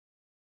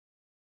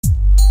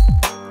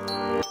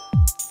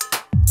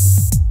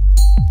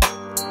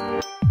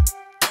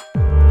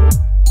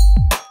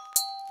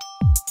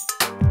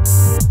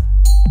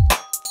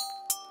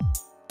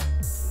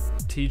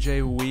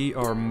TJ, we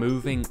are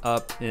moving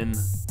up in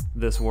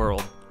this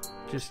world.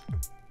 Just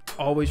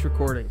always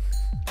recording.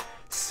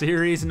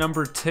 Series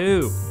number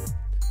 2.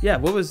 Yeah,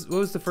 what was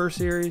the first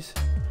series?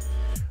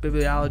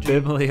 Bibliology.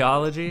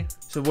 Bibliology.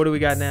 So what do we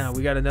got now?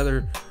 We got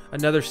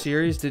another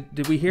series.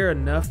 Did we hear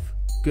enough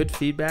good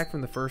feedback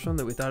from the first one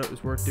that we thought it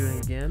was worth doing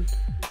again?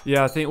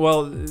 Yeah, I think,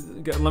 well,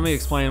 let me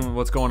explain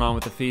what's going on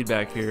with the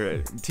feedback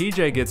here.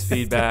 TJ gets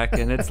feedback,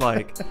 and it's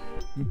like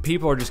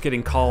people are just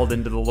getting called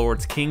into the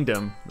Lord's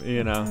kingdom,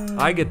 you know.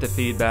 I get the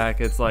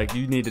feedback. It's like,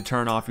 you need to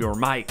turn off your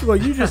mic. Well,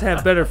 you just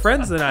have better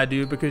friends than I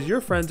do because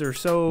your friends are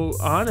so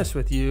honest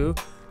with you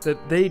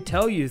that they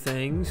tell you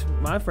things.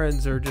 My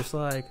friends are just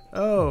like,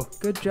 oh,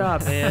 good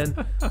job,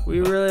 man.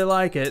 We really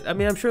like it. I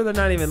mean, I'm sure they're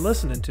not even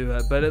listening to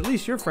it, but at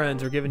least your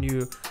friends are giving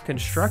you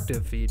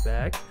constructive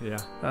feedback.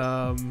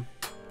 Yeah.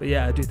 But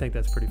yeah, I do think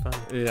that's pretty fun.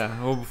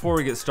 Yeah. Well, before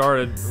we get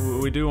started,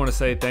 we do want to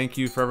say thank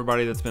you for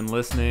everybody that's been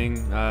listening.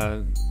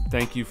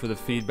 Thank you for the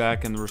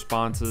feedback and the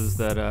responses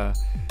that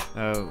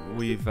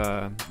we've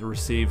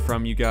received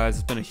from you guys.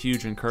 It's been a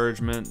huge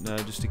encouragement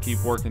just to keep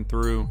working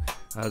through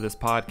this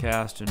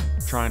podcast and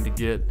trying to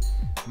get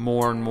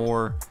more and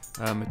more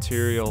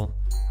material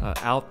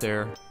out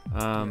there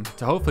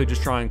to hopefully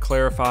just try and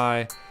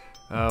clarify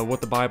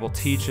what the Bible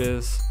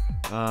teaches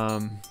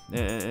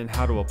and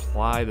how to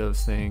apply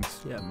those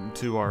things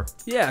to our...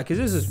 Yeah, because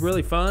this is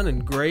really fun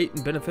and great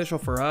and beneficial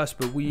for us,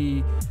 but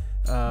we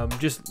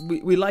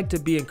like to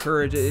be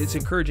encouraged. It's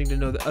encouraging to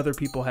know that other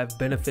people have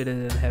benefited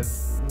and have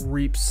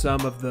reaped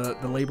some of the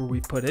labor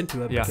we've put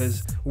into it,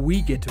 because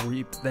we get to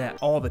reap that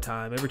all the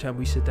time, every time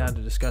we sit down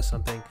to discuss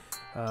something.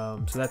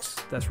 So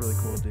that's really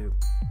cool to do.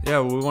 Yeah,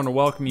 we want to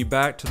welcome you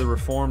back to the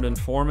Reformed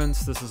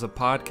Informants. This is a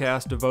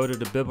podcast devoted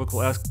to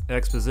biblical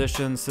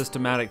exposition,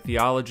 systematic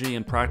theology,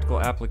 and practical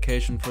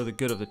application for the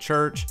good of the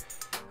church.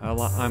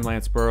 I'm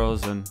Lance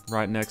Burrows, and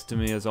right next to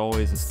me, as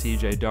always, is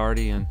TJ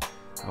Daugherty, and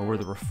we're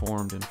the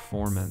Reformed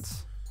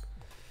Informants.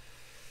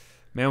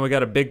 Man, we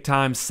got a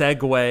big-time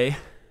segue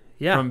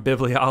from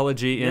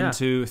bibliology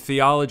into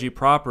theology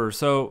proper.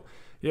 So,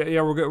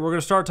 we're going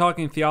to start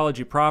talking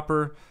theology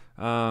proper.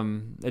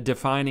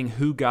 Defining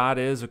who God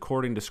is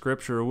according to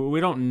Scripture.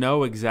 We don't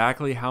know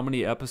exactly how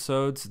many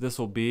episodes this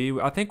will be.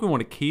 I think we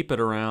want to keep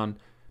it around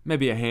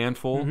maybe a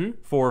handful,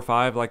 4 or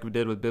 5, like we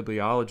did with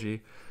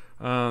bibliology.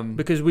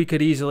 Because we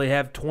could easily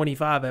have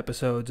 25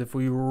 episodes if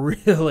we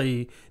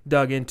really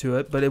dug into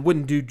it, but it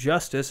wouldn't do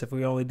justice if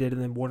we only did it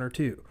in 1 or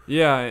 2.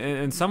 Yeah,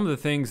 and some of the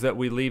things that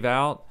we leave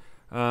out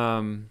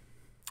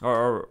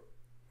are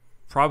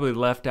probably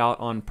left out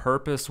on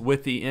purpose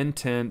with the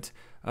intent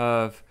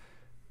of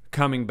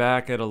coming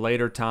back at a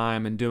later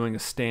time and doing a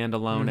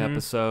standalone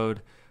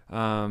episode.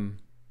 To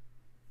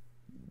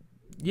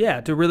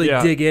really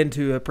dig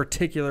into a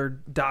particular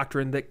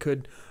doctrine that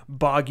could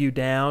bog you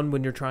down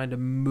when you're trying to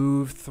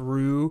move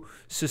through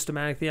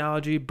systematic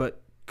theology,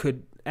 but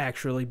could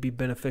actually be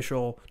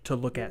beneficial to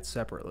look at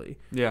separately.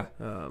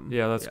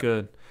 That's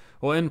good.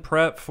 Well, in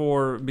prep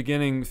for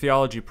beginning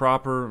Theology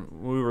Proper,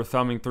 we were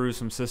thumbing through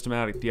some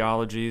systematic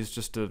theologies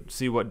just to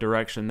see what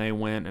direction they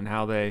went and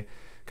how they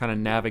kind of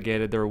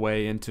navigated their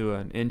way into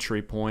an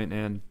entry point.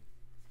 And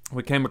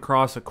we came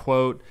across a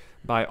quote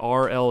by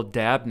R.L.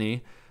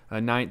 Dabney, a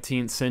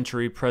 19th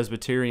century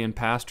Presbyterian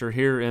pastor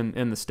here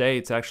in the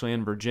States, actually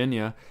in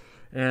Virginia.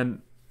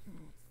 And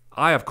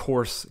I, of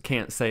course,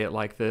 can't say it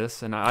like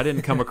this, and I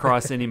didn't come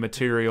across any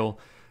material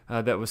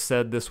that was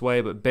said this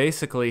way, but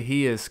basically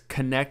he is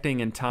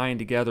connecting and tying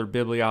together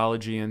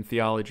bibliology and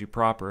theology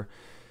proper.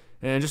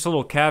 And just a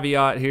little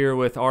caveat here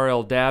with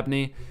R.L.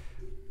 Dabney.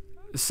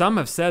 Some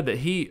have said that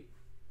he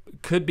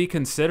could be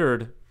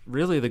considered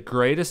really the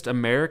greatest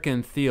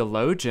American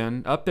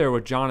theologian, up there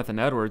with Jonathan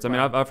Edwards. I mean,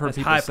 I've heard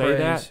people say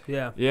that.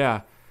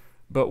 Yeah.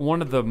 But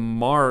one of the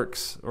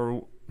marks,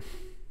 or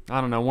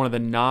I don't know, one of the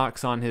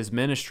knocks on his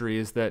ministry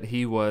is that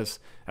he was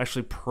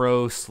actually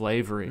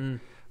pro-slavery.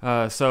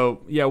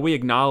 We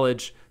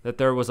acknowledge that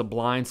there was a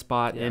blind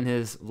spot in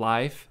his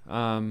life,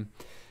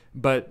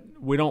 but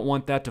we don't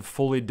want that to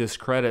fully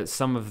discredit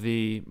some of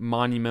the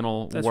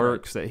monumental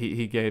works that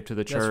he gave to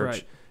the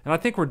church. And I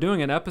think we're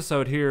doing an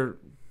episode here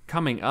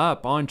coming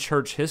up on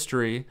church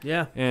history.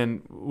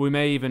 And we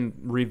may even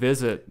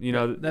revisit,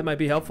 that might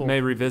be helpful. May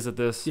revisit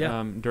this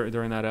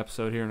during that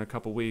episode here in a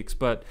couple weeks.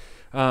 But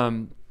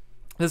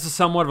this is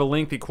somewhat of a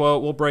lengthy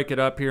quote. We'll break it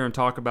up here and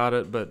talk about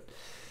it. But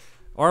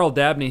R.L.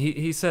 Dabney,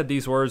 he said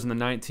these words in the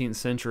 19th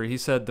century. He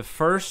said, "The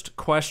first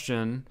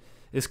question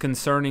is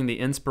concerning the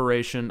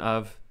inspiration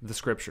of the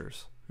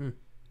Scriptures."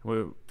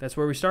 That's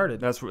where we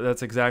started.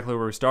 That's exactly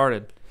where we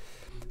started.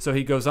 So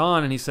he goes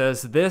on and he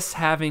says, "This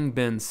having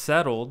been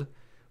settled,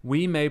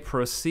 we may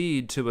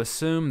proceed to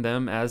assume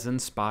them as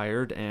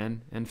inspired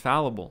and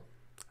infallible."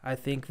 I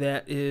think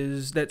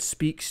that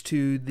speaks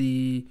to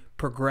the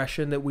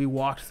progression that we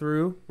walked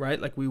through, right?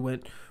 Like we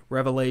went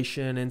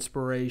revelation,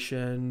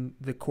 inspiration,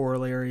 the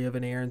corollary of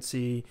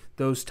inerrancy,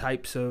 those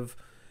types of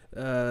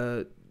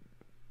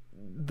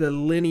the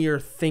linear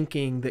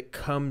thinking that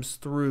comes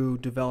through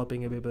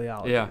developing a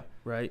bibliology.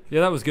 right?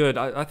 Yeah, that was good.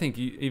 I think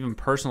even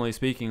personally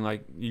speaking,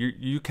 like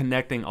you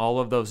connecting all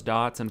of those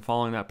dots and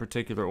following that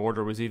particular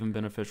order was even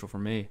beneficial for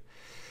me.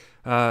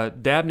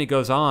 Dabney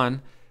goes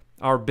on,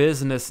 our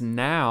business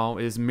now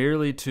is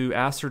merely to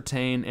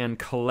ascertain and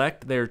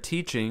collect their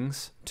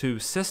teachings, to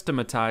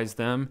systematize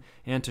them,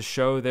 and to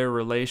show their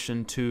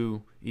relation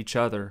to each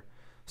other.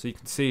 So you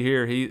can see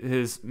here,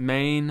 his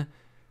main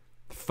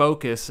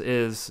focus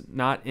is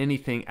not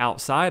anything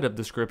outside of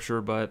the Scripture,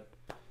 but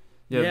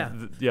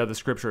the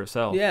Scripture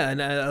itself. Yeah,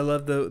 and I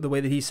love the way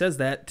that he says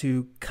that,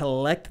 to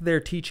collect their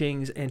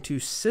teachings and to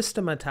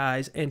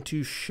systematize and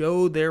to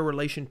show their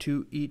relation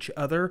to each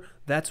other.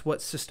 That's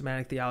what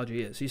systematic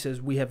theology is. He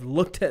says, we have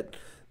looked at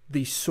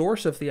the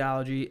source of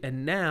theology,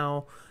 and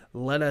now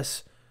let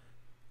us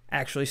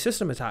actually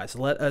systematize.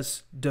 Let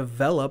us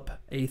develop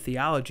a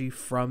theology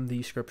from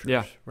the Scriptures.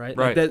 Yeah, right?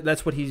 Right. Like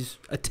that's what he's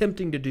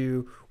attempting to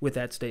do with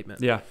that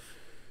statement. Yeah.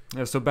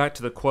 So back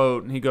to the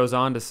quote, he goes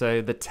on to say,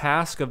 the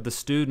task of the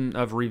student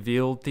of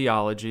revealed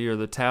theology, or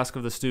the task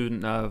of the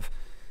student of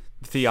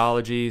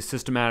theology,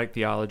 systematic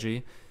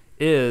theology,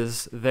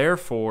 is,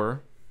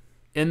 therefore,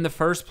 in the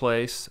first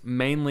place,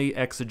 mainly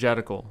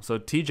exegetical. So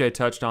TJ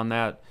touched on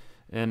that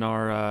in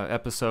our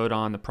episode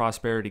on the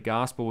prosperity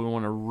gospel. We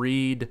want to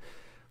read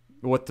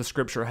what the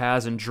Scripture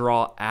has and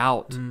draw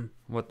out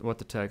what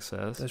the text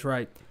says. That's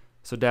right.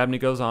 So Dabney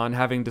goes on,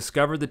 having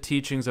discovered the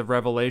teachings of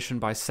Revelation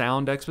by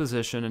sound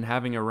exposition and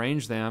having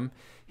arranged them,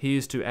 he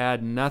is to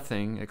add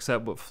nothing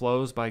except what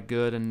flows by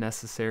good and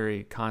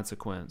necessary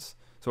consequence.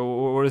 So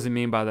what does he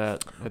mean by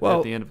that at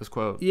the end of his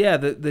quote? Yeah,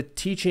 the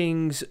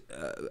teachings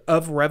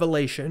of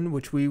Revelation,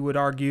 which we would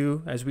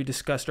argue, as we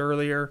discussed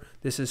earlier,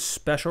 this is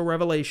special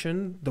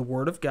revelation, the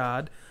Word of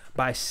God,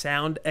 by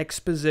sound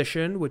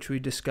exposition, which we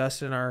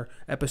discussed in our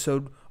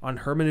episode on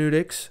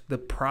hermeneutics, the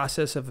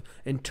process of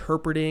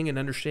interpreting and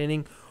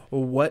understanding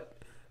what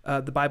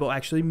the Bible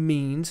actually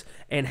means,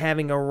 and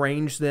having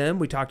arranged them.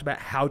 We talked about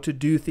how to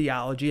do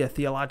theology, a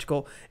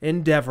theological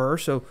endeavor.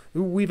 So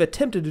we've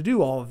attempted to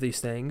do all of these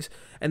things.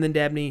 And then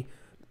Dabney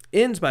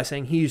ends by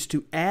saying he is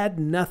to add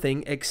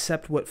nothing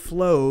except what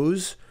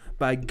flows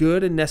by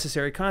good and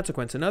necessary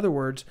consequence. In other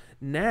words,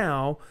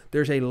 now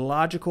there's a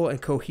logical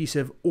and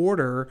cohesive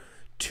order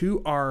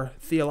to our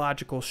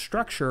theological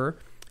structure,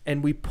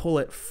 and we pull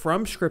it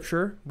from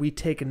Scripture. We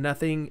take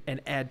nothing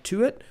and add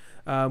to it.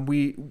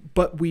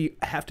 But we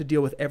have to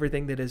deal with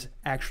everything that is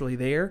actually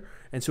there.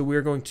 And so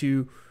we're going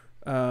to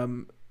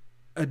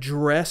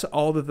address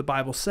all that the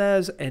Bible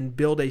says and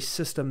build a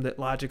system that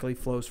logically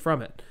flows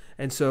from it.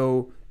 And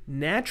so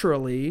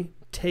naturally,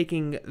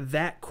 taking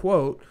that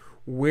quote,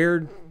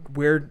 where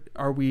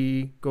are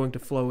we going to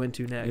flow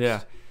into next?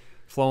 Yeah,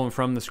 flowing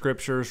from the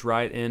Scriptures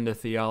right into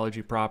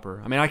theology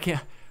proper. I mean,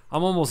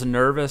 I'm almost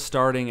nervous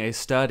starting a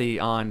study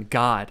on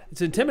God.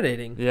 It's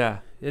intimidating. Yeah.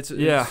 It's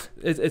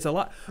a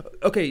lot.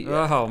 Okay.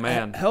 Oh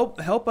man.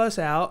 Help us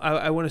out.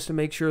 I want us to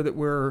make sure that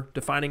we're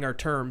defining our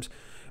terms.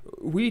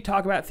 We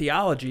talk about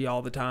theology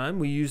all the time.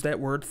 We use that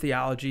word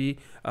theology.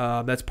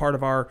 That's part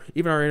of our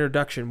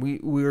introduction.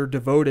 We're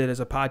devoted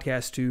as a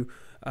podcast to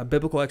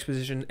biblical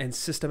exposition and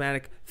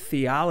systematic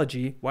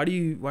theology. Why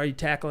are you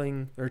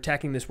tackling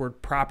this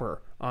word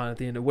proper on at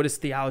the end? What is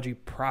theology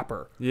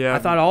proper? Yeah, I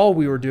thought all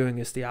we were doing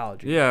is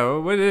theology. Yeah,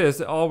 what it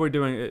is, all we're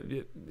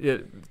doing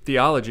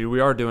theology. We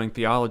are doing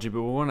theology,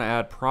 but we want to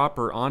add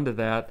proper onto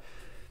that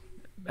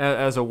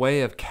as a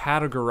way of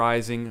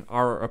categorizing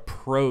our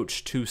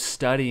approach to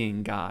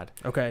studying God.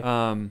 Okay.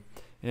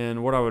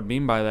 And what I would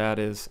mean by that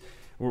is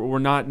we're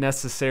not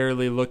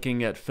necessarily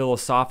looking at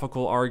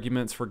philosophical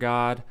arguments for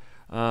God.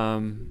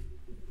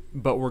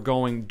 But we're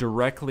going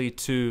directly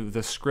to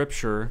the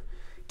Scripture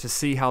to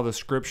see how the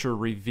Scripture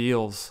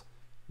reveals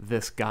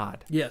this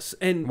God. Yes.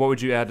 And what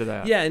would you add to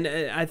that? Yeah, and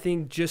I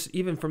think just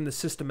even from the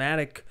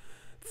systematic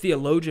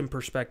theologian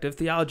perspective,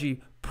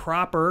 theology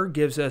proper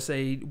gives us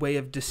a way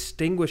of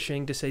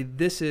distinguishing to say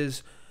this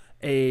is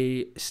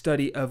a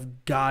study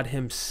of God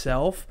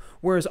himself,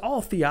 whereas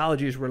all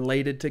theology is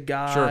related to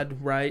God, sure,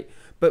 right?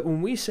 But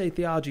when we say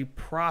theology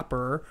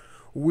proper,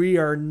 we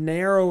are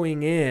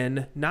narrowing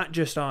in not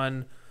just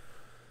on,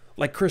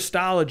 like,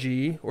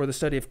 Christology or the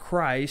study of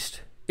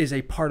Christ is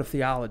a part of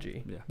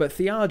theology, but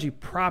theology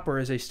proper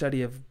is a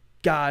study of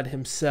God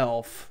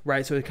himself,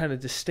 right? So it kind of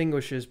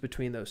distinguishes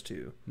between those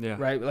two,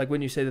 right? Like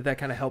when you say that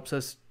kind of helps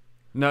us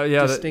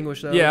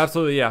distinguish those. Yeah,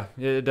 absolutely, yeah.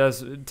 It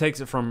does. It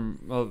takes it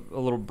from a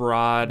little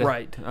broad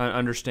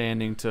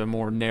understanding to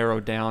more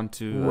narrowed down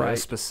to a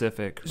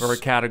specific or a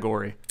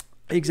category.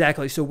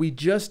 Exactly. So we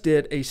just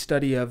did a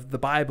study of the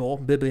Bible,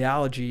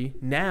 bibliology.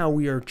 Now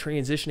we are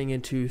transitioning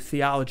into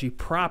theology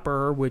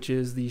proper, which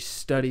is the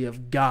study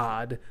of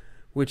God,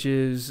 which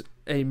is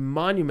a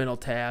monumental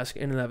task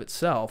in and of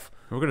itself.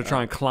 We're going to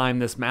try and climb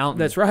this mountain.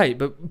 That's right.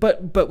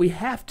 But we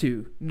have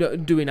to,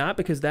 do we not?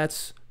 Because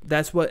that's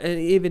what, and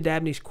even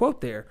Dabney's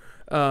quote there,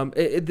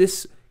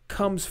 this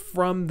comes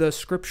from the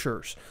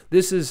Scriptures.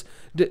 This is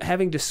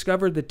having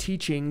discovered the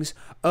teachings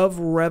of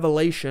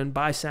Revelation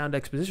by sound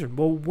exposition.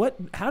 Well,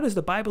 how does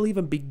the Bible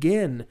even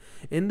begin?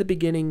 In the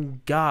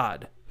beginning,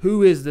 God.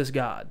 Who is this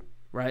God?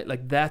 right?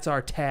 Like that's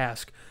our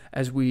task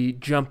as we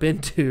jump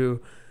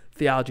into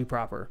Theology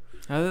Proper.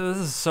 This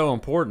is so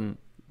important.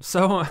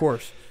 So, of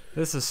course.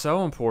 This is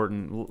so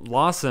important.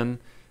 Lawson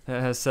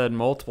has said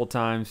multiple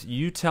times,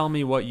 you tell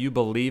me what you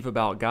believe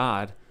about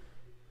God,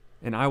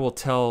 and I will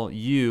tell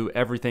you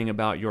everything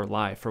about your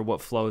life or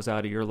what flows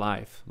out of your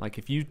life. Like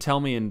if you tell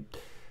me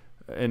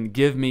and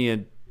give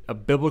me a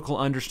biblical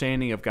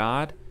understanding of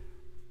God,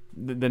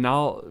 then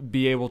I'll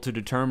be able to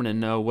determine and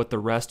know what the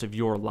rest of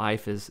your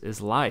life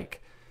is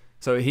like.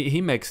 So he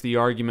makes the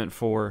argument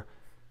for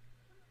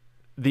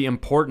the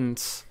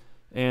importance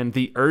and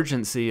the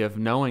urgency of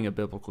knowing a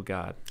biblical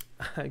God.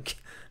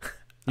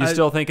 You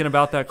still thinking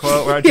about that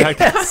quote where I jacked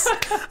yes.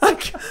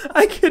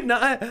 I could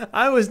not.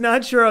 I was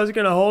not sure I was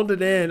going to hold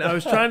it in. I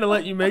was trying to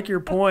let you make your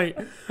point,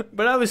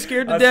 but I was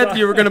scared to death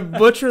you were going to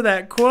butcher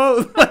that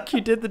quote like you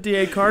did the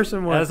D.A.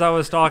 Carson one. As I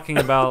was talking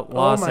about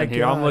Lawson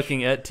here, I'm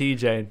looking at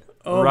TJ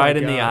right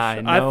in the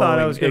eye. I thought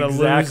I was going to lose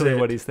exactly it.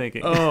 what he's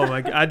thinking. Oh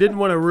my God! I didn't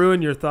want to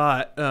ruin your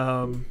thought.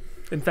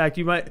 In fact,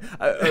 you might.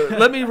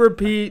 Let me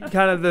repeat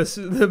kind of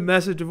the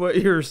message of what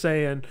you were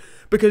saying,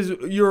 because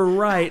you're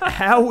right.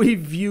 How we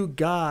view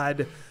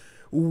God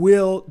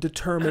will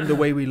determine the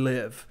way we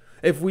live.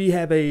 If we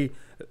have a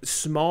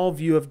small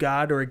view of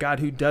God, or a God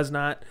who does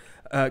not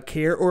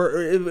care, or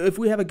if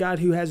we have a God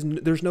who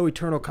there's no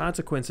eternal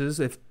consequences,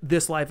 if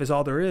this life is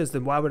all there is,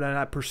 then why would I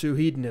not pursue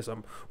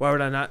hedonism? Why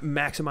would I not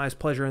maximize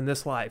pleasure in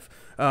this life?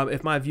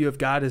 If my view of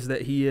God is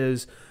that he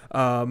is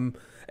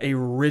a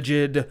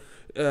rigid,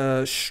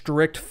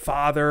 strict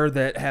father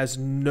that has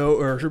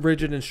or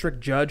rigid and strict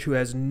judge who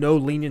has no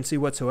leniency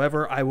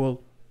whatsoever,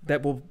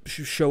 that will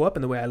show up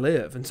in the way I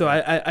live. And so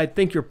I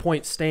think your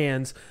point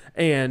stands,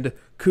 and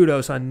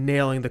kudos on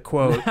nailing the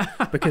quote,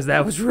 because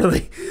that was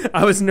really,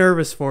 I was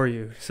nervous for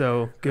you.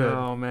 So good.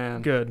 Oh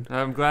man. Good.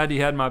 I'm glad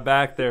you had my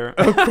back there.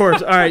 Of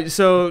course. All right.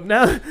 So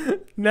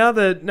now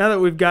that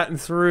we've gotten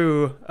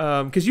through,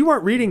 because you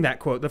weren't reading that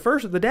quote.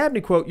 The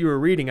Dabney quote you were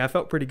reading, I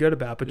felt pretty good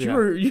about, but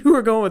you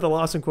were going with a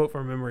Lawson quote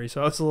from memory,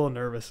 so I was a little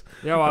nervous.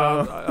 Yeah,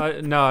 well,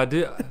 I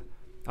did.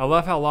 I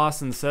love how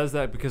Lawson says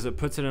that, because it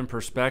puts it in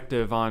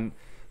perspective on,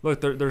 look,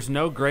 there's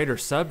no greater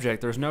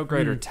subject, there's no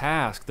greater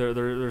task,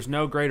 there's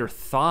no greater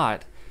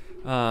thought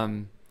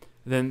than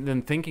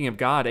thinking of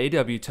God.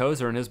 A.W.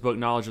 Tozer, in his book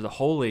Knowledge of the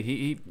Holy,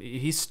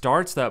 he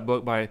starts that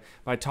book by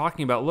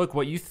talking about, look,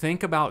 what you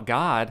think about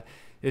God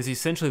is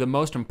essentially the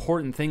most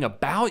important thing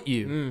about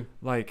you.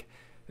 Like,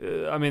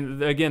 I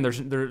mean, again,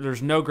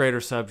 there's no greater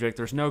subject,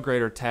 there's no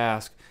greater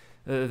task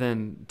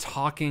than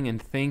talking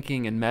and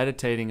thinking and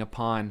meditating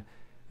upon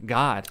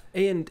God.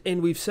 And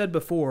we've said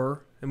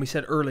before, and we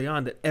said early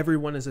on, that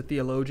everyone is a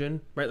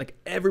theologian, right? Like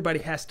everybody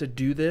has to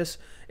do this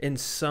in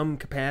some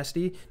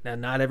capacity. Now,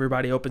 not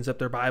everybody opens up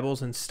their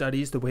Bibles and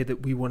studies the way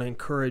that we want to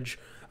encourage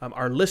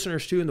our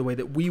listeners to, and the way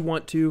that we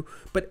want to,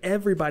 but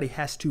everybody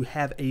has to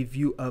have a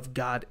view of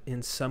God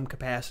in some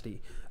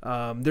capacity.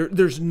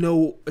 There's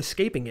no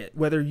escaping it.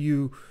 Whether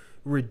you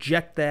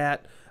reject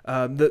that,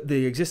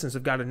 the existence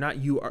of God or not,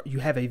 you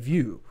have a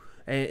view,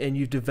 and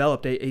you've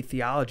developed a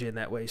theology in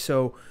that way.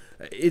 So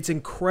it's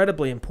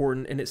incredibly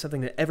important, and it's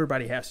something that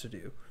everybody has to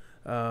do.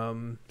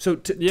 So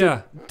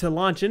to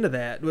launch into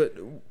that,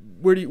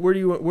 where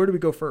do we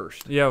go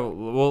first? Yeah,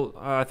 well,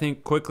 I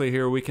think quickly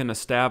here we can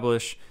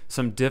establish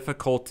some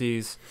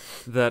difficulties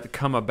that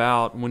come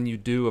about when you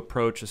do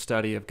approach a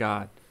study of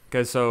God.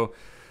 Okay, so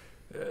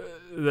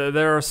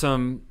there are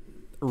some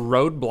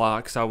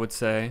roadblocks, I would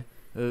say,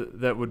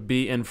 that would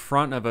be in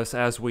front of us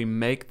as we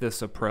make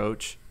this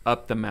approach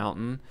up the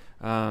mountain.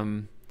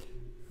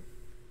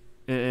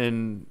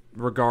 In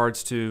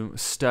regards to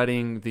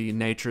studying the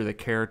nature, the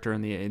character,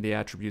 and the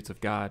attributes of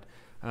God.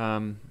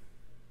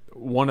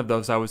 One of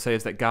those, I would say,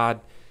 is that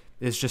God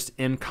is just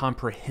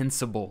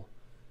incomprehensible.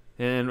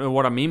 And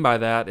what I mean by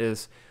that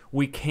is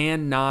we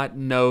cannot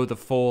know the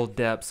full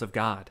depths of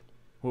God.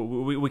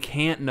 We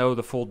can't know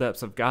the full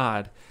depths of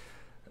God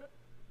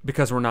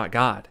because we're not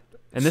God.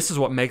 And this is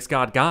what makes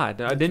God God.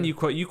 Didn't you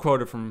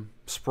quoted from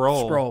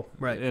Sproul,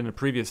 right, in a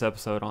previous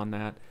episode on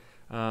that.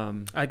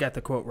 I got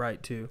the quote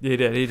right too. He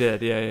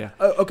did. Yeah.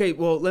 Okay,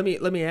 well, let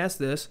me ask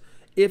this: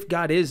 if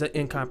God is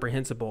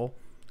incomprehensible,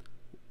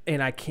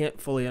 and I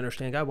can't fully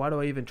understand God, why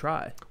do I even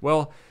try?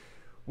 Well,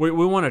 we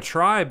want to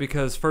try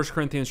because 1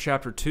 Corinthians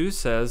chapter 2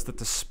 says that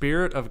the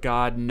Spirit of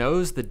God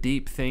knows the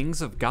deep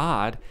things of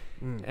God,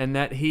 and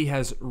that He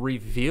has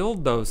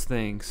revealed those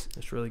things.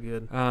 That's really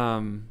good.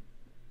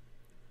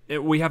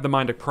 We have the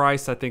mind of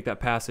Christ. I think that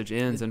passage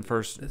ends in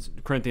 1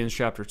 Corinthians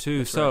chapter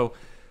 2. So. Right.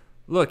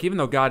 Look, even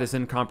though God is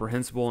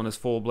incomprehensible in His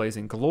full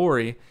blazing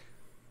glory,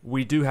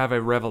 we do have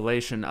a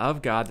revelation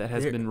of God that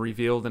has been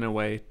revealed in a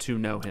way to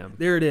know Him.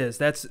 There it is.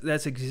 That's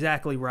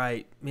exactly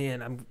right.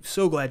 Man, I'm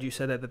so glad you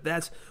said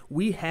that.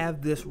 We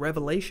have this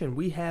revelation.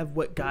 We have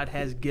what God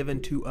has given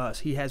to us.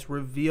 He has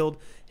revealed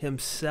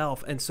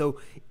Himself. And so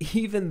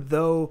even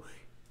though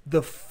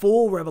the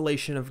full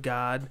revelation of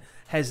God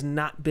has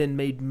not been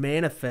made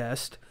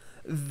manifest,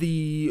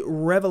 the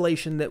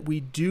revelation that we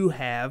do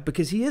have,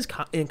 because he is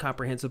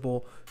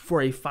incomprehensible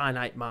for a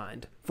finite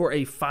mind, for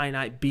a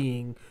finite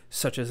being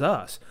such as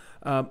us.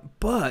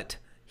 But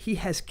he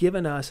has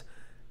given us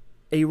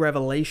a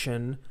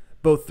revelation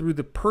both through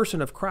the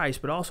person of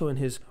Christ, but also in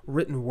his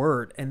written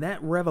word. And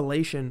that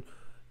revelation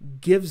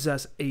gives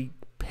us a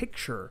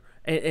picture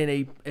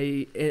and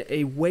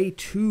a way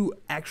to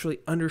actually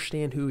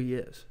understand who he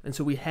is. And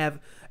so we have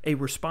a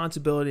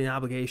responsibility and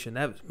obligation.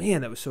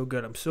 That was so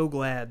good. I'm so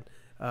glad,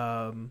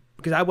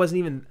 because I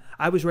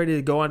was ready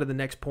to go on to the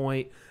next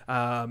point,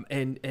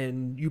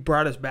 and you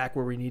brought us back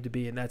where we need to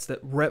be, and that's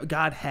that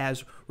God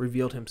has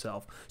revealed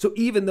himself. So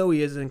even though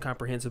he is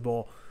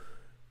incomprehensible,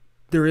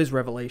 there is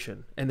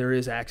revelation and there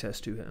is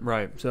access to him.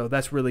 Right. So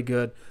that's really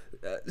good.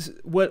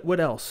 What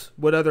else?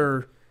 What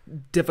other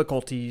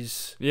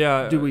difficulties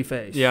do we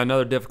face? Yeah,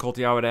 another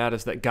difficulty I would add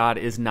is that God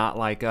is not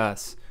like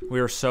us. We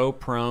are so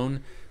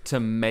prone to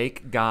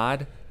make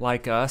God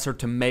like us, or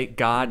to make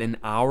God in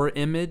our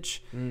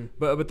image.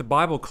 But the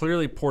Bible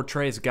clearly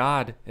portrays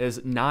God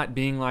as not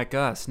being like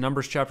us.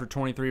 Numbers chapter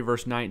 23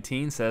 verse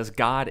 19 says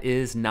God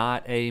is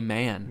not a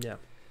man.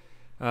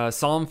 Yeah.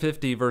 Psalm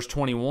 50 verse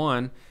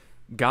 21,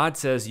 God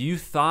says, you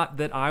thought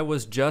that I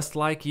was just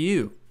like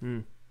you.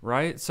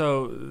 Right?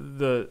 So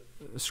the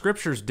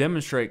scriptures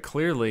demonstrate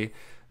clearly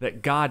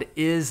that God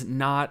is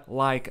not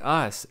like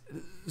us.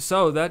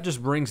 So that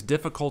just brings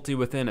difficulty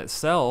within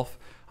itself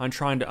on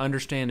trying to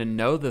understand and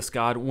know this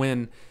God,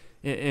 when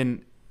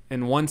in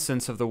one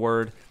sense of the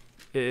word,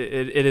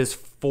 it is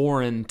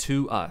foreign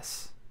to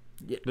us.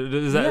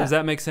 Does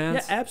that make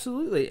sense? Yeah,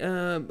 absolutely.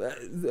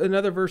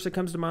 Another verse that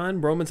comes to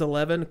mind, Romans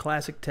 11,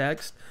 classic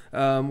text,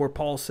 where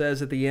Paul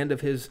says at the end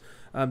of his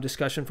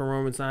discussion from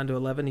Romans 9 to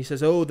 11, he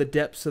says, "Oh, the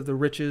depths of the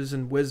riches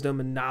and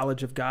wisdom and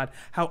knowledge of God!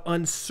 How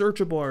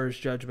unsearchable are his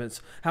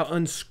judgments! How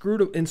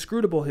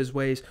inscrutable his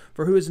ways!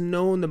 For who has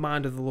known the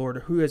mind of the Lord,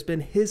 or who has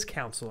been his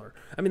counselor?"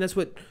 I mean, that's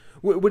what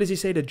does he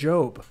say to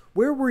Job?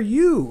 Where were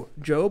you,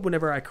 Job,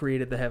 whenever I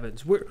created the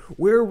heavens?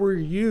 Where were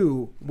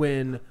you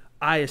when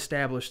I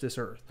established this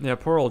earth? Yeah,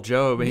 poor old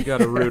Job. He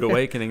got a rude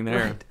awakening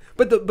there. Right.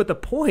 But the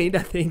point,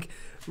 I think,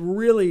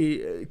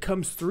 really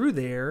comes through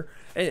there,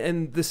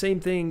 and the same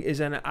thing is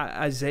in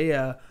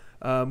Isaiah.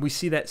 We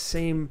see that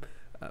same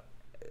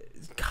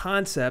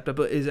concept.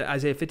 Is it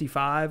Isaiah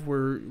 55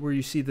 where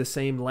you see the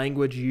same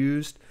language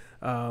used?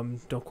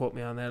 Don't quote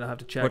me on that. I'll have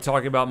to check. We're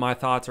talking about my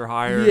thoughts are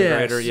higher and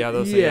greater. Yeah,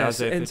 those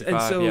things.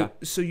 Isaiah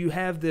 55. So you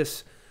have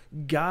this.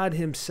 God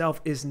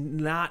himself is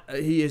not,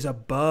 he is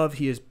above,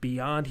 he is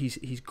beyond,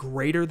 he's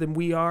greater than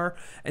we are.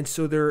 And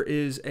so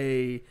there's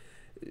a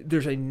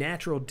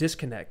natural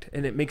disconnect,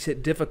 and it makes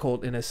it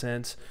difficult in a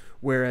sense,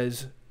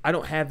 whereas I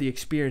don't have the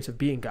experience of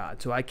being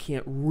God. So I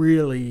can't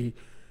really,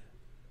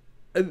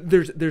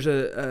 there's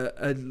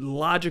a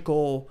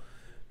logical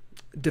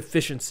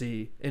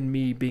deficiency in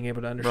me being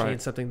able to understand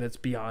something that's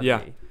beyond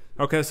me.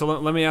 Okay, so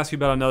let me ask you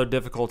about another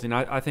difficulty, and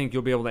I think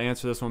you'll be able to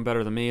answer this one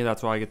better than me.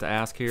 That's why I get to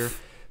ask here.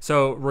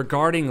 So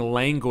regarding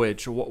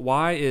language,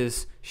 why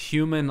is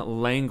human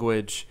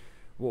language,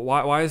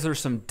 why is there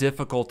some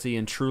difficulty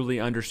in truly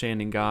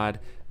understanding God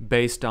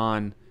based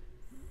on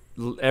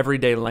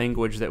everyday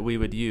language that we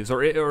would use?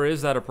 Or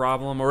is that a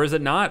problem, or is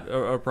it not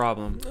a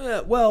problem?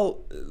 Well,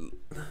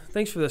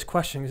 thanks for this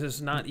question, because it's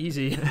not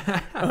easy.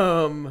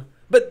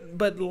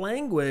 But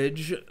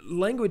language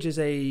is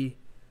a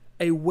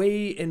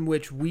way in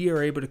which we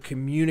are able to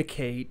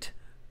communicate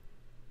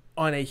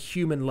on a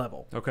human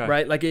level. Okay.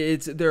 Right? Like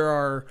there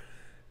are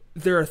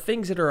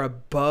things that are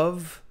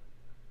above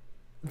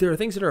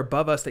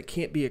us that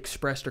can't be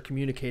expressed or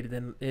communicated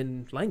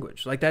in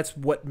language. Like that's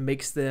what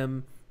makes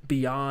them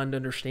beyond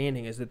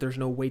understanding, is that there's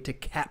no way to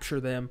capture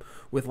them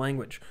with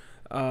language.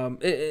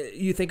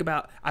 You think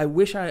about, I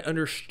wish I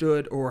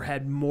understood or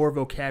had more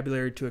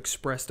vocabulary to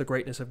express the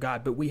greatness of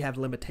God, but we have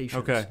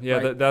limitations. Okay, yeah,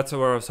 right? That's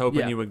where I was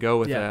hoping you would go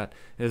with that,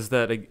 is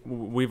that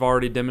we've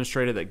already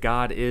demonstrated that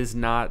God is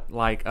not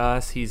like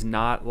us. He's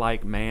not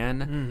like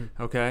man,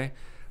 okay?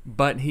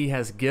 But he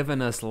has given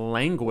us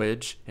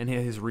language, and he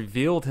has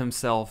revealed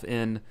himself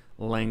in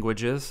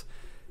languages.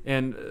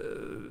 And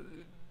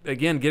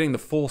again, getting the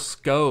full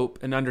scope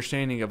and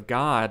understanding of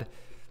God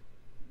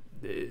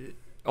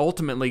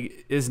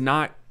ultimately is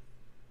not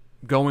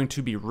going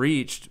to be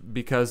reached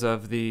because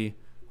of the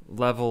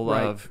level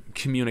of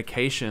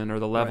communication or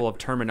the level of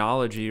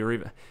terminology, or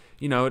even,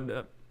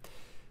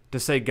 to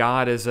say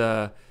God is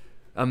a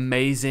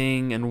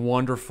amazing and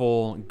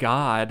wonderful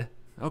God.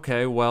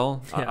 Okay,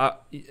 well,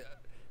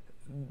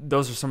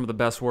 those are some of the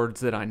best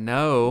words that I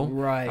know.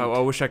 Right. I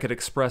wish I could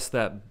express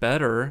that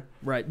better.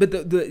 Right. But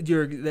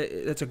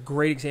that's a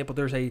great example.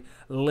 There's a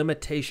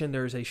limitation.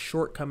 There's a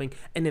shortcoming.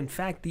 And in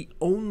fact, the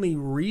only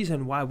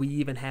reason why we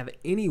even have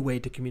any way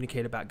to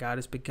communicate about God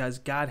is because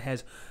God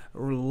has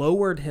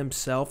lowered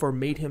himself or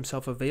made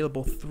himself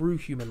available through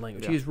human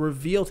language. He has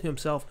revealed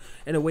himself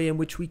in a way in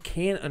which we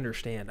can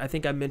understand. I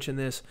think I mentioned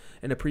this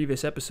in a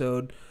previous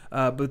episode,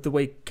 but the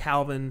way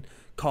Calvin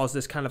calls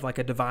this kind of like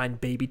a divine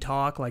baby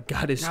talk, like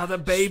God is now the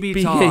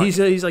baby talk. Yeah,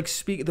 he's like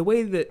speak the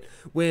way that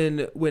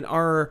when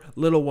our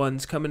little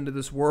ones come into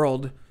this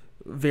world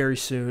very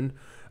soon.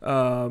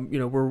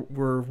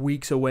 We're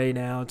weeks away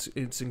now.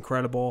 It's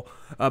incredible.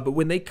 But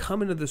when they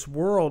come into this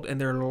world and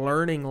they're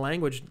learning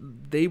language,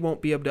 they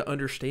won't be able to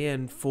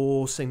understand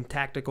full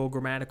syntactical,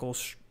 grammatical,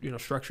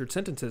 structured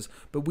sentences.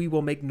 But we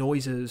will make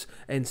noises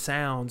and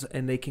sounds,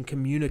 and they can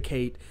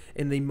communicate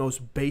in the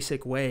most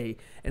basic way.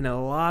 In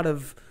a lot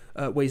of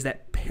ways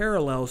that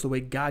parallels the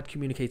way God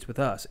communicates with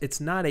us. It's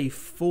not a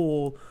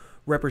full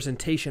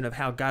representation of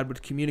how God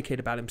would communicate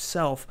about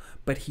himself,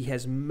 but he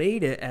has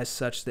made it as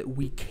such that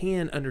we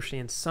can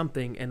understand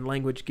something, and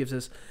language gives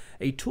us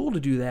a tool to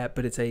do that,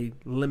 but it's a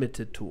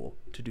limited tool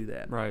to do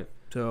that. Right.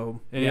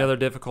 So, any other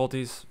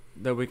difficulties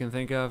that we can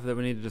think of that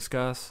we need to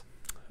discuss?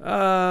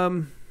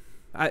 There's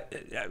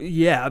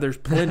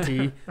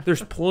plenty.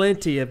 There's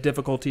plenty of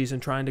difficulties in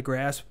trying to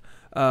grasp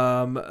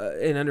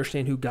and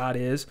understand who God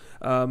is.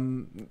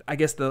 I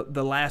guess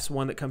the last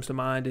one that comes to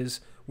mind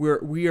is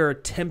we are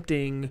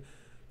attempting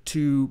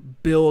to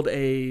build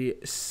a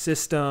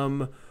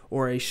system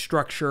or a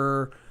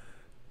structure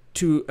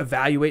to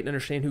evaluate and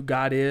understand who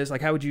God is.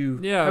 Like, how would you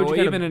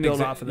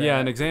build off of that? Yeah,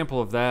 an example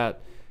of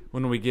that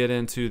when we get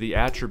into the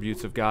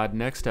attributes of God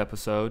next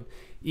episode,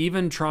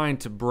 even trying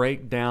to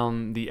break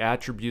down the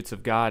attributes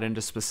of God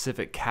into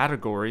specific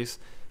categories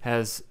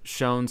has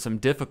shown some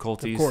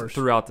difficulties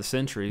throughout the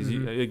centuries.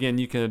 Mm-hmm.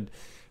 You could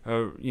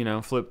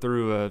flip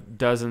through a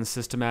dozen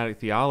systematic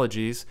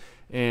theologies,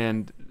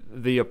 and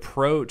the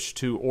approach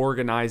to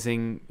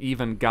organizing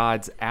even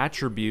God's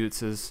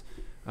attributes is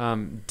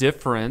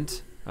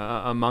different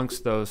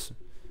amongst those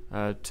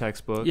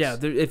textbooks. Yeah,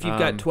 if you've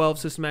got 12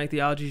 systematic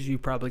theologies,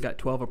 you've probably got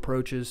 12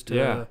 approaches to.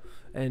 Yeah.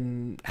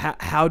 And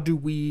how do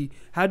we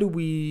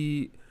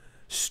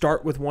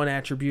start with one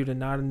attribute and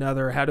not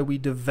another? How do we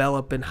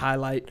develop and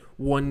highlight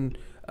one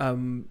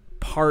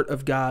part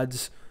of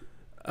God's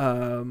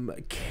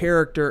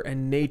character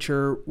and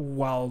nature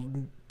while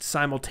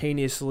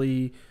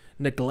simultaneously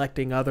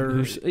neglecting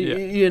others? Yeah.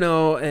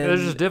 And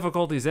there's just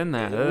difficulties in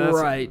that.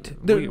 Right.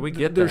 We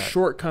get there's that.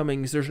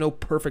 shortcomings. There's no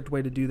perfect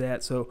way to do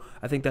that. So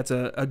I think that's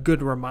a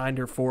good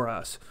reminder for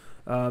us.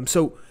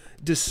 So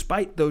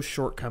despite those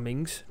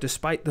shortcomings,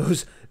 despite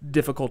those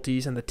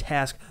difficulties and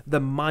the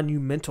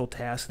monumental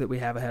task that we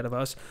have ahead of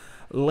us,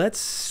 let's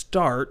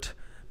start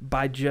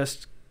by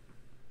just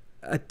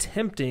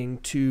attempting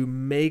to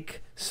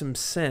make some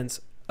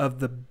sense of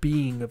the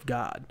being of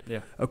God.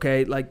 Yeah.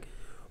 Okay? Like,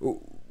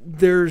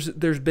 there's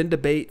been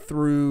debate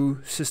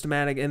through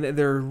systematic, and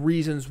there are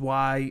reasons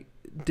why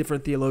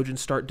different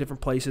theologians start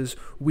different places.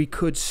 We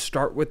could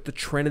start with the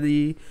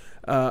Trinity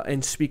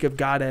and speak of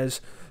God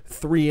as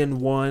 3 in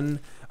 1.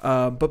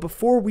 But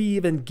before we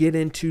even get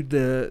into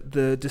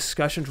the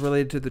discussions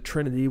related to the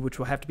Trinity, which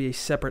will have to be a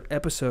separate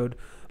episode,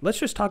 let's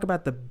just talk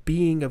about the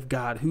being of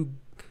God,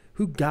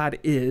 who God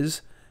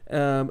is,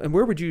 and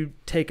where would you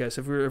take us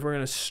if we're going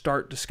to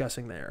start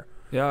discussing there?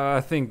 Yeah,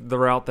 I think the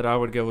route that I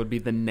would go would be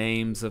the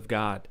names of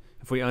God.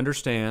 If we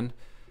understand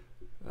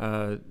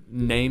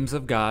names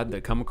of God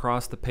that come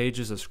across the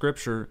pages of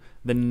Scripture,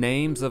 the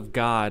names of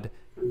God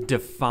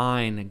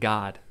define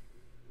God.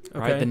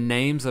 Right? The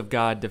names of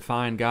God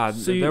define God.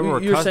 So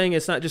you're saying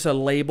it's not just a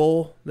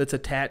label that's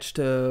attached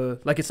to,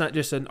 like, it's not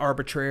just an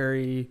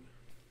arbitrary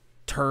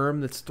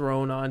term that's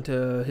thrown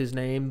onto his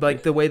name,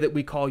 like the way that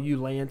we call you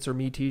Lance or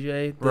me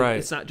TJ. Right.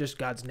 It's not just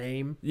God's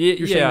name.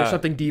 You're saying there's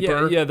something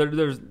deeper. Yeah.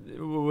 There's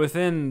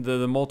within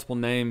the multiple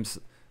names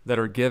that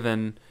are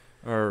given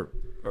or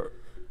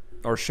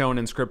shown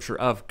in Scripture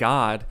of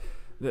God,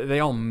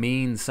 they all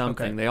mean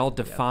something. Okay. They all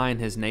define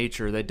his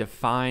nature. They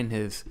define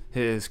his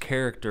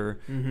character.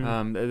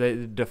 Mm-hmm.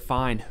 They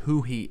define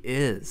who he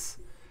is.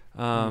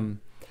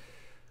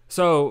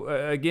 So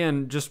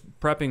again, just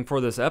prepping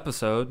for this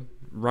episode,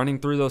 running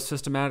through those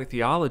systematic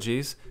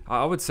theologies,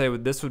 I would say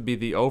this would be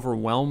the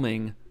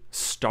overwhelming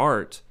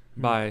start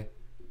by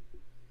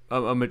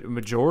a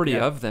majority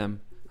of them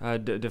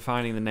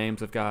defining the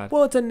names of God.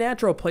 Well, it's a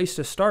natural place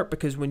to start,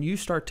 because when you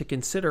start to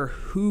consider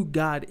who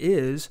God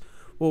is,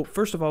 well,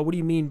 first of all, what do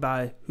you mean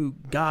by who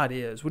God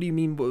is? What do you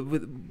mean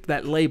with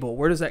that label?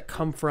 Where does that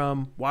come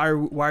from? Why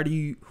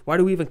do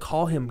we even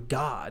call him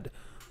God?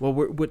 Well,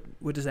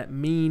 what does that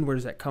mean? Where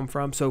does that come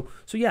from? So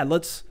yeah,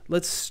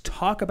 let's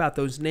talk about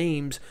those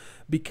names,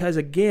 because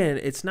again,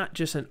 it's not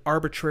just an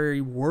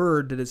arbitrary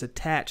word that is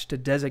attached to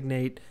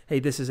designate, hey,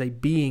 this is a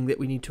being that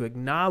we need to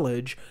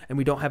acknowledge, and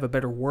we don't have a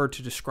better word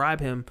to describe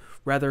him.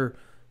 Rather,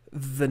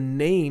 the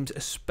names,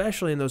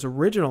 especially in those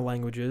original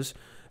languages,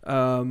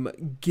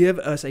 give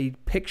us a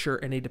picture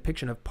and a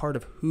depiction of part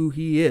of who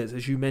he is,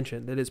 as you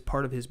mentioned, that is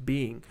part of his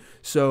being.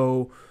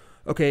 So,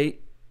 okay,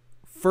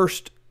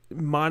 first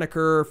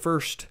moniker,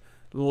 first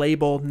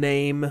label,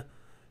 name,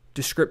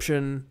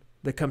 description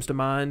that comes to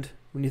mind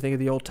when you think of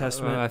the Old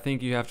Testament? I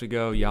think you have to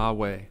go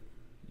Yahweh.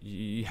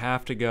 you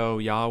have to go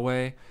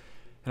Yahweh.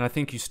 And I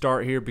think you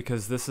start here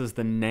because this is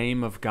the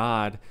name of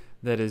God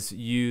that is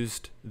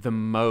used the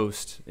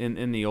most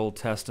in the Old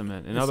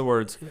Testament. In other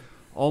words,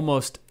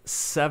 almost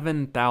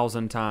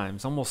 7,000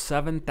 times,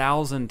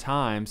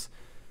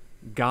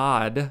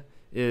 God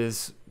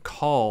is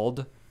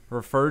called,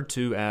 referred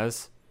to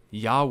as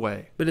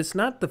Yahweh. But it's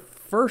not the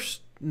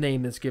first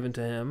name that's given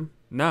to him.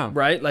 No.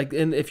 Right? Like,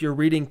 if you're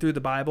reading through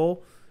the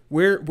Bible,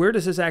 where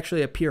does this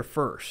actually appear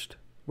first?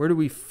 Where do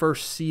we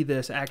first see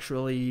this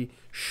actually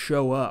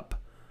show up?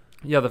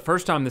 Yeah, the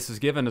first time this is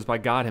given is by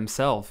God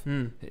himself.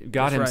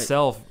 God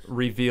himself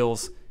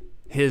reveals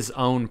his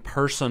own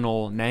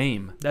personal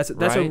name. That's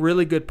a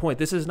really good point.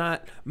 This is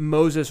not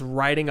Moses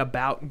writing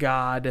about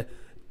God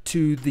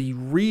to the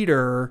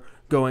reader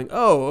going,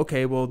 oh,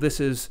 okay, well, this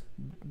is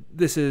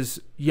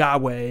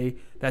Yahweh.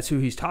 That's who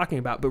he's talking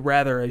about. But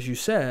rather, as you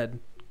said,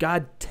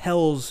 God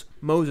tells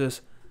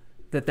Moses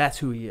that that's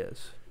who he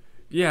is.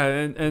 Yeah,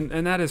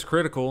 and that is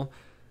critical.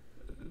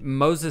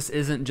 Moses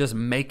isn't just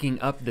making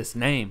up this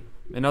name.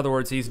 In other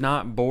words, he's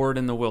not bored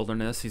in the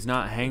wilderness. He's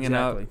not hanging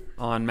up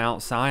on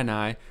Mount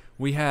Sinai.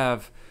 We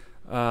have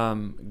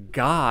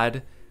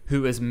God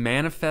who is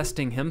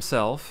manifesting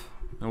himself,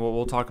 and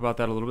we'll talk about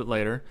that a little bit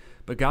later,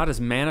 but God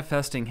is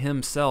manifesting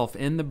himself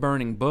in the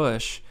burning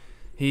bush.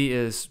 He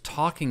is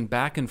talking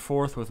back and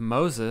forth with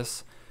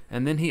Moses,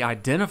 and then he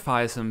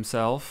identifies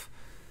himself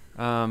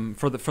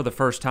for the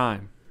first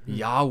time,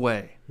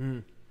 Yahweh.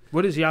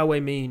 What does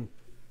Yahweh mean?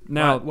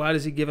 Now, why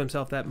does he give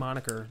himself that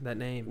moniker, that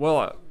name?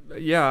 Well,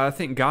 yeah, I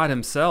think God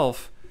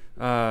himself,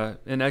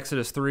 in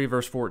Exodus 3,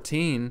 verse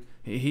 14,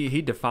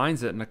 he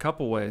defines it in a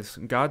couple ways.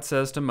 God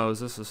says to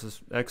Moses, this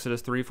is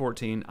Exodus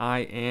 3:14, I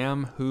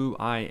am who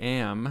I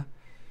am.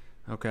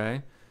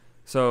 Okay?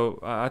 So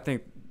I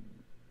think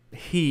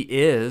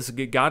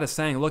God is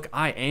saying, look,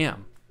 I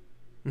am.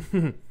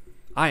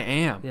 I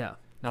am. Yeah.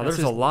 Now, there's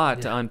a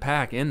lot to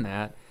unpack in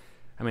that.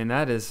 I mean,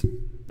 that is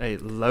a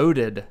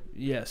loaded...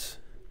 Yes.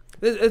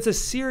 It's a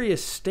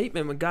serious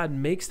statement when God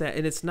makes that,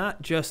 and it's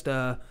not just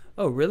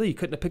oh, really? You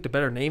couldn't have picked a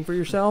better name for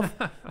yourself?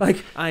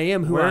 Like, I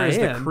am who I am. Where is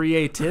the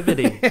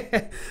creativity?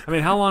 I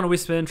mean, how long do we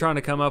spend trying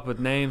to come up with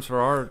names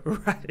for our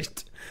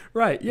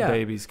right, yeah,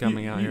 babies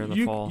coming out here in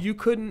the fall? You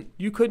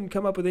couldn't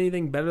come up with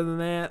anything better than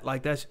that.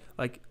 Like, that's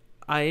like,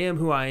 I am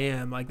who I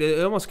am. Like,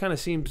 it almost kind of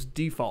seems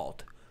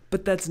default,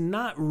 but that's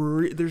not.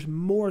 There's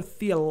more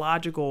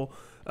theological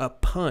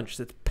punch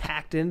that's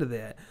packed into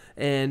that,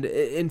 and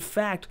in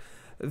fact,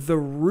 the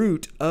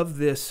root of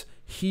this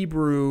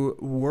Hebrew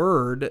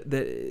word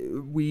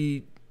that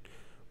we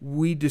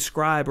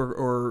describe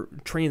or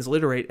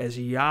transliterate as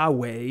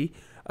Yahweh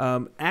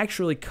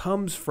actually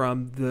comes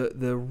from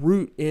the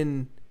root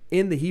in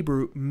the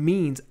Hebrew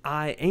means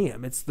I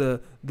am. It's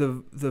the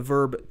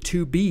verb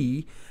to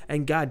be,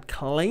 and God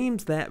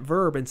claims that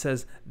verb and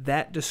says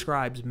that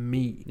describes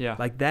me. Yeah.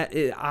 Like that,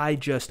 I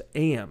just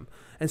am.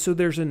 And so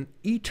there's an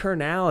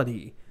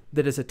eternality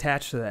that is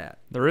attached to that.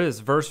 There is.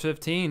 Verse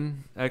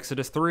 15,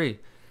 Exodus 3.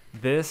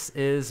 This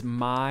is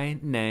my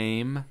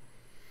name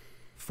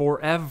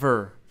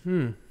forever.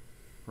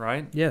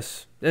 Right?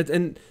 Yes.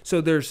 And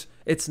so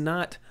it's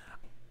not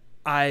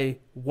I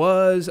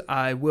was,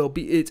 I will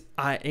be. It's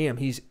I am.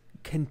 He's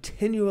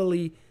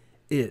continually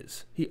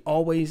is. He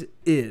always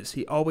is.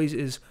 He always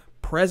is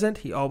present.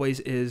 He always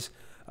is.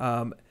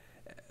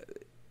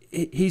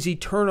 He's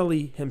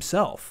eternally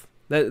himself.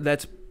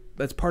 That's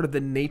part of the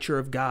nature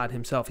of God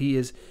himself. He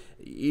is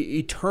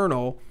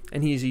eternal,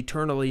 and he is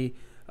eternally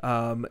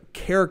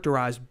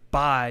characterized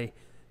by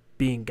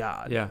being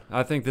God. Yeah,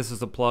 I think this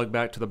is a plug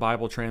back to the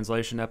Bible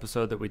translation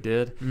episode that we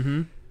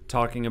did,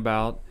 talking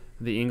about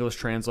the English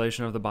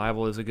translation of the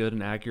Bible is a good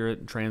and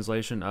accurate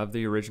translation of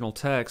the original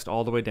text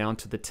all the way down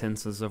to the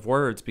tenses of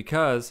words,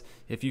 because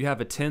if you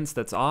have a tense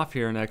that's off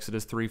here in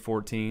Exodus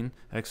 3:14,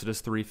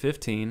 Exodus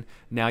 3:15,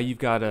 now you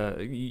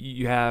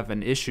have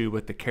an issue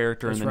with the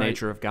character and the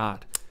nature of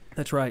God.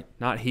 That's right.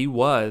 Not he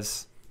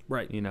was,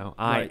 right.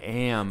 I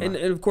am. And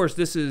of course,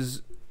 this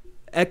is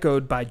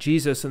echoed by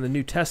Jesus in the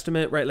New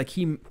Testament, right? Like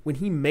when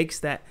he makes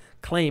that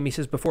claim, he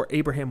says, before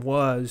Abraham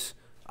was,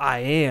 I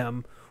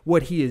am.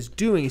 What he is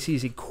doing is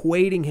he's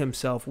equating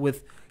himself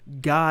with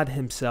God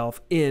himself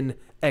in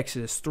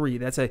Exodus 3.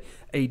 That's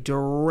a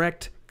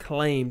direct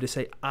claim to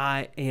say,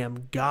 I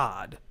am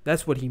God.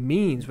 That's what he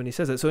means when he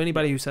says that. So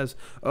anybody who says,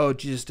 oh,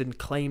 Jesus didn't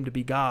claim to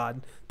be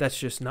God, that's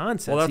just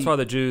nonsense. Well, that's why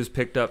the Jews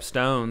picked up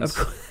stones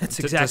that's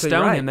to exactly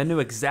stone right. him. They knew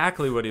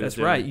exactly what he was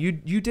doing. That's right.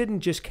 You didn't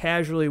just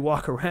casually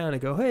walk around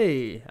and go,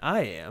 hey,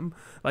 I am.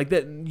 Like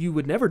that, you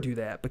would never do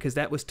that, because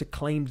that was to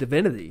claim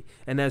divinity.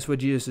 And that's what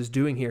Jesus is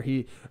doing here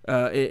He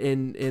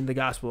in the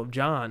Gospel of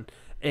John.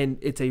 And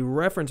it's a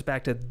reference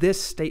back to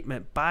this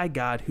statement by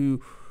God,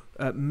 who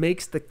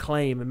makes the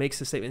claim and makes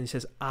the statement and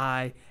says,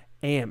 I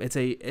am. It's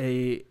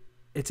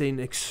an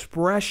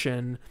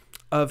expression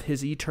of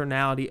his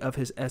eternality, of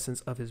his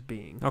essence, of his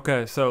being.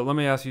 Okay, so let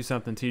me ask you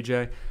something,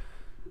 TJ.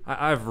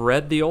 I've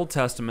read the Old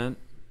Testament,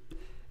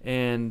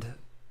 and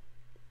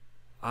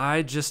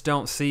I just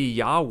don't see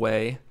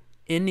Yahweh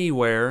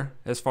anywhere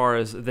as far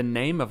as the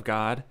name of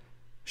God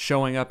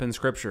showing up in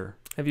Scripture.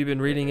 Have you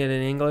been reading it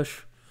in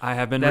English? I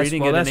have been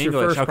reading it in English. That's your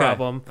first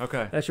problem.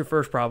 Okay. That's your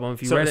first problem.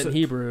 If you read it in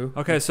Hebrew.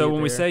 Okay, so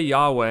when we say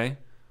Yahweh,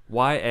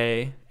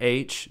 Y-A-H-W-E-H,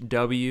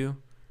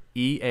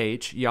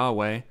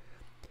 Yahweh,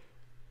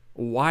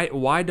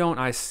 why don't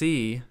I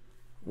see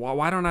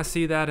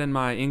that in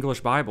my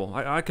English Bible?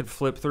 I could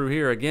flip through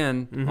here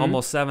again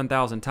almost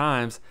 7,000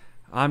 times.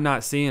 I'm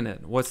not seeing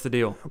it. What's the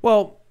deal?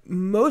 Well,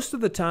 most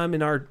of the time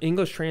in our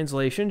English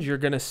translations, you're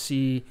going to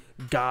see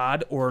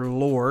God or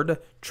Lord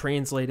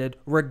translated,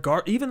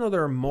 even though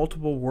there are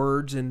multiple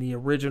words in the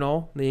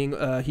original,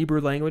 the Hebrew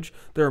language,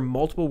 there are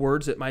multiple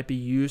words that might be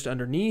used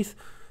underneath.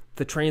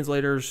 The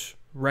translators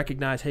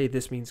recognize, hey,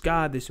 this means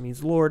God, this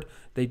means Lord.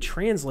 They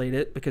translate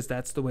it because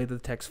that's the way the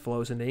text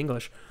flows into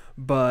English.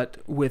 But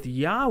with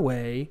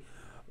Yahweh,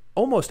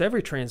 almost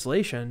every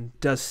translation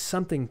does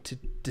something to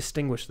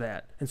distinguish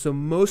that. And so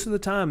most of the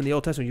time in the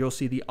Old Testament, you'll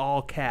see the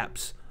all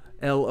caps,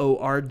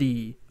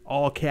 L-O-R-D,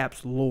 all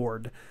caps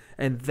Lord.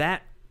 And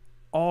that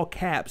all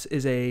caps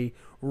is a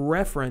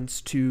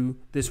reference to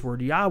this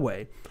word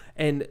Yahweh.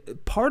 And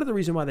part of the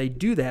reason why they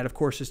do that, of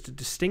course, is to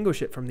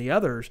distinguish it from the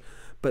others.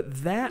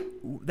 But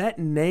that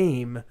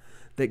name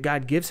that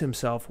God gives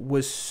himself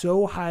was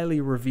so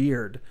highly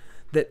revered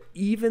that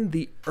even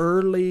the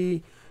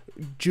early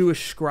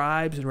Jewish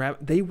scribes and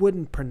rabbis, they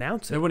wouldn't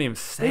pronounce it. They wouldn't even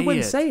say it. They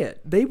wouldn't say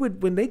it. They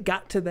would, when they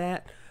got to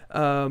that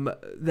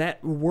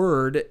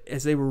word,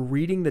 as they were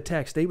reading the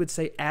text, they would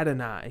say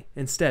Adonai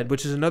instead,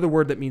 which is another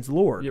word that means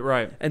Lord. Yeah,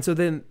 right. And so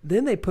then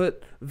they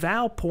put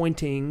vowel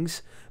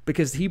pointings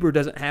because Hebrew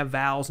doesn't have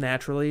vowels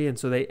naturally, and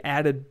so they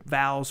added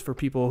vowels for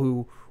people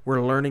who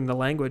were learning the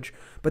language.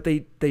 But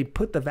they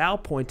put the vowel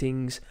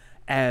pointings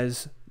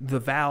as the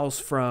vowels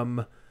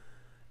from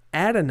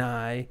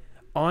Adonai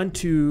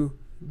onto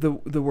the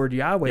word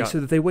Yahweh,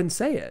 so that they wouldn't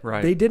say it.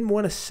 Right. They didn't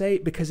want to say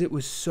it because it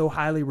was so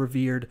highly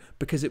revered,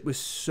 because it was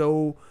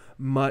so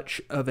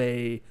much of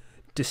a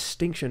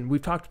distinction.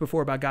 We've talked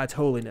before about God's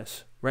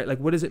holiness, right? Like,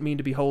 what does it mean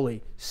to be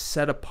holy?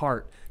 Set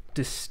apart,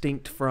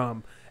 distinct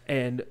from.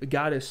 And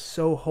God is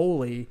so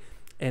holy,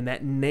 and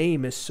that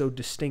name is so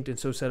distinct and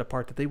so set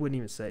apart that they wouldn't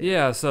even say it.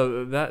 Yeah,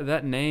 so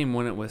that name,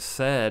 when it was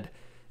said,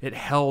 it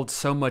held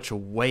so much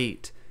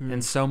weight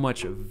and so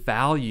much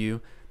value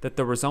that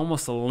there was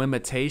almost a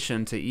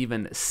limitation to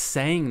even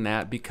saying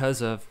that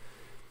because of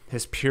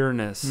his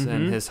pureness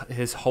and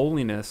his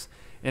holiness.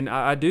 And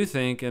I do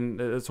think,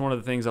 and it's one of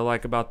the things I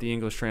like about the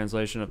English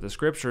translation of the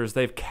Scriptures,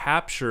 they've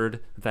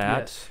captured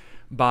that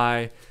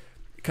by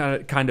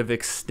kind of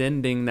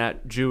extending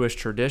that Jewish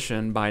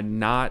tradition by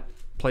not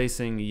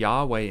placing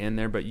Yahweh in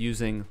there, but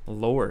using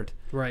Lord.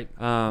 Right.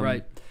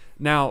 Right.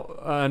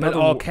 Now, but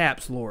all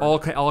caps, Lord. All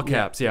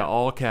caps,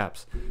 all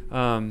caps.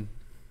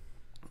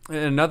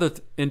 Another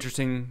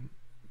interesting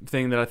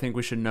thing that I think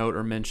we should note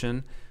or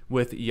mention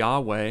with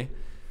Yahweh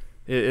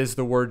is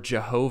the word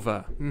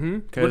Jehovah.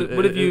 Mm-hmm.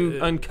 What have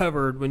you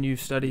uncovered when you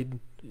studied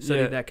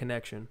that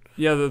connection?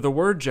 Yeah, the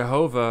word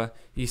Jehovah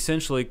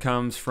essentially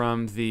comes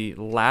from the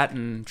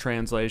Latin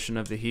translation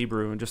of the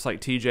Hebrew. And just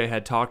like TJ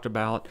had talked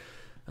about,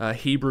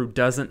 Hebrew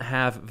doesn't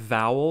have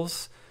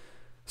vowels.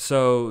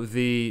 So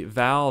the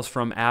vowels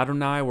from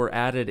Adonai were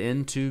added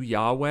into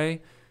Yahweh.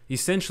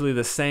 Essentially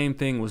the same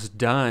thing was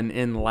done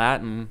in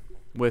Latin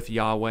with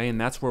Yahweh, and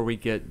that's where we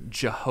get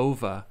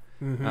Jehovah.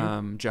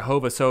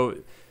 Jehovah. So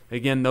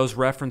again, those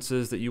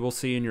references that you will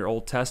see in your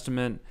Old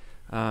Testament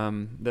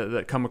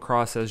that come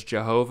across as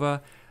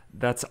Jehovah,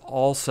 that's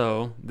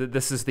also,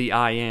 this is the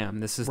I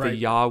am. This is the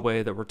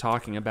Yahweh that we're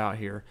talking about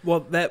here.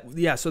 Well,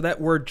 so that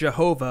word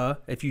Jehovah,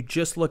 if you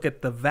just look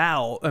at the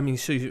vowel,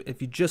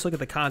 if you just look at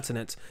the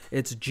consonants,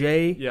 it's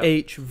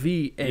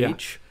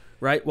J-H-V-H,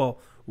 right? Well,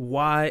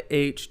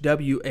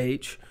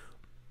 Y-H-W-H.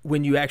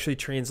 When you actually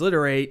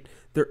transliterate,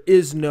 there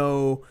is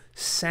no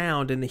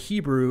sound in the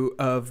Hebrew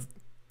of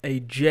a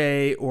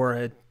J or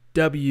a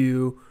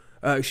W,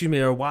 or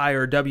a Y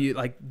or a W.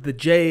 Like, the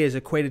J is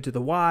equated to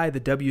the Y,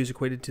 the W is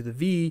equated to the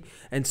V,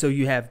 and so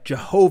you have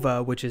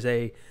Jehovah, which is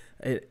an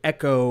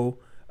echo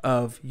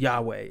of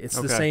Yahweh. It's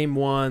the same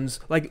ones,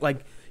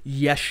 like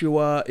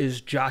Yeshua is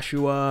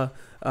Joshua.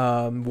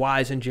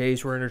 Y's and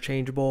J's were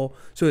interchangeable,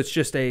 so it's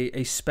just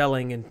a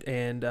spelling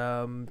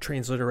and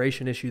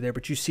transliteration issue there.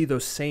 But you see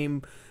those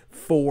same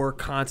four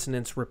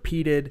consonants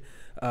repeated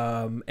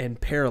and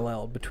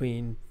paralleled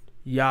between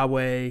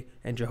Yahweh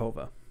and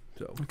Jehovah.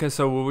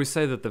 So will we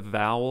say that the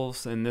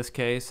vowels in this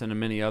case and in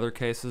many other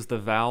cases, the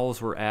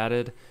vowels were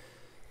added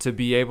to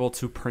be able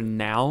to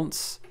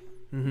pronounce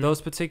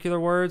those particular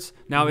words?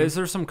 Now, is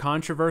there some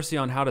controversy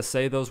on how to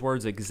say those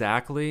words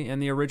exactly in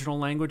the original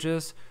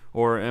languages,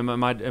 or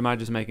am I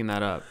just making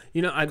that up?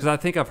 Because I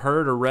think I've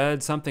heard or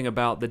read something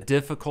about the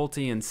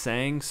difficulty in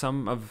saying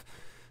some of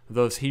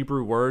those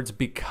Hebrew words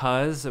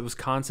because it was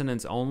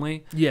consonants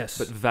only. Yes.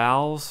 But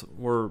vowels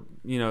were,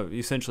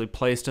 essentially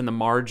placed in the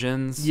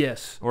margins.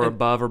 Yes. Or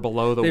above or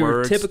below the words.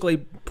 words. They were typically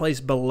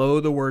placed below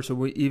the words.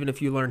 So even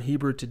if you learn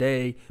Hebrew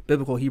today,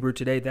 biblical Hebrew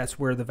today, that's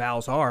where the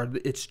vowels are.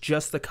 It's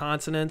just the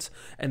consonants,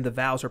 and the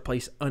vowels are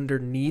placed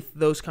underneath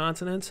those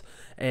consonants.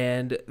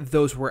 And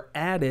those were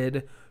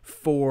added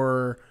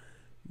for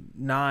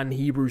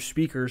non-Hebrew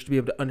speakers to be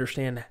able to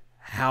understand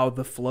how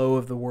the flow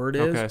of the word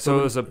is. Okay, so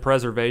it was a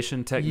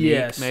preservation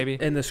technique, maybe?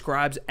 And the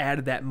scribes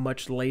added that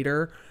much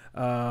later.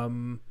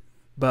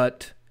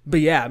 But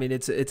yeah, I mean,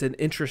 it's an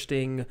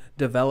interesting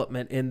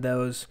development in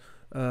those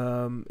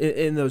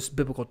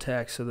biblical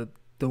texts, so that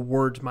the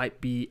words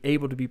might be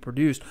able to be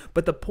produced.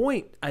 But the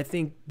point I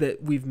think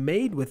that we've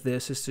made with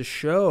this is to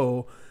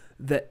show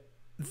that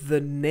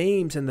the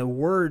names and the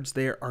words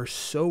there are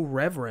so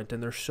reverent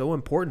and they're so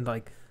important.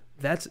 Like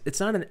it's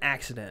not an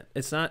accident.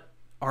 It's not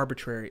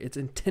arbitrary. It's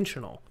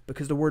intentional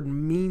because the word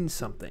means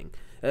something.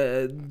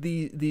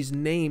 These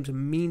names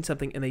mean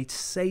something, and they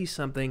say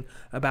something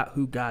about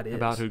who God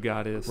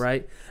is.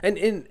 Right?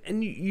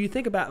 And you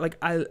think about, like,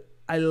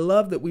 I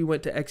love that we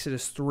went to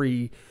Exodus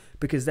 3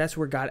 because that's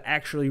where God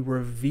actually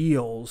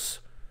reveals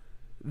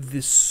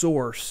the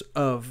source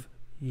of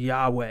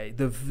Yahweh,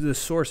 the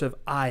source of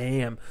I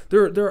am.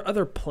 There are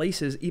other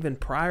places even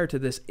prior to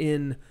this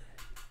in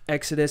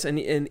Exodus and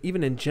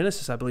even in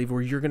Genesis, I believe,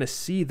 where you're going to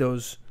see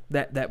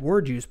that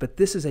word used, but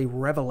this is a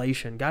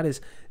revelation. God is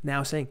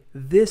now saying,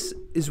 this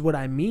is what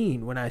I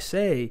mean when I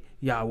say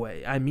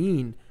Yahweh. I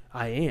mean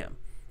I am.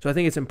 So I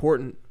think it's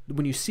important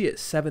when you see it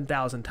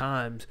 7,000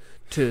 times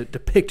to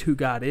depict who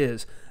God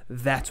is.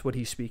 That's what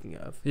he's speaking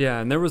of. Yeah,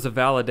 and there was a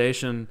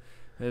validation.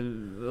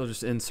 I'll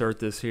just insert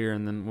this here,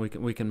 and then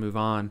we can move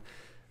on.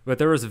 But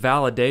there was a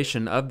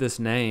validation of this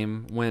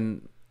name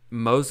when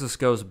Moses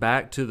goes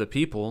back to the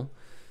people.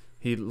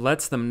 He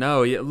lets them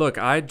know, look,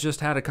 I just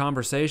had a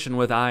conversation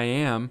with I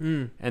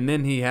Am, and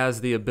then he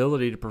has the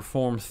ability to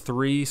perform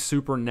 3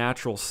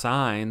 supernatural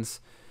signs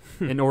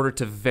in order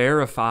to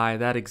verify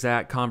that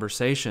exact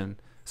conversation.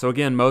 So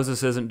again,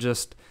 Moses isn't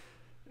just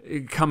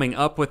coming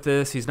up with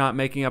this. He's not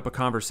making up a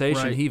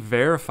conversation. Right. He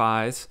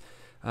verifies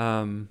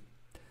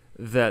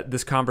that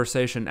this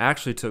conversation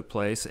actually took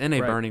place in a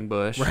burning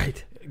bush.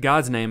 Right.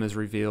 God's name is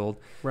revealed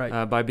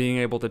by being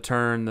able to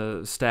turn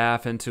the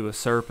staff into a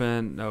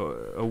serpent,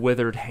 a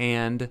withered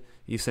hand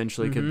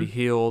essentially could be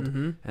healed,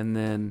 and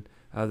then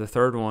the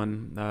third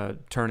one,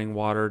 turning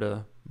water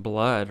to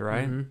blood,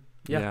 right?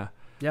 Yeah.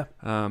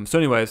 So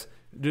anyways,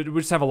 we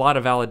just have a lot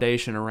of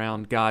validation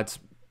around God's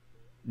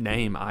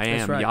name, I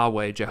am,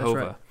 Yahweh,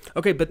 Jehovah. Right.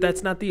 Okay, but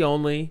that's not the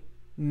only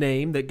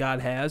name that God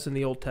has in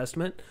the Old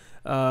Testament.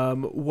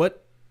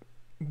 What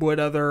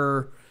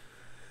other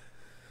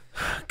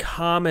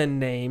common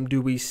name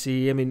do we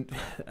see? I mean,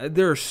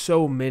 there are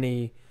so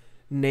many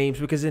names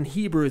because in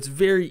Hebrew it's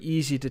very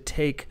easy to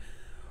take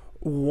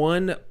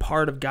one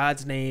part of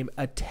God's name,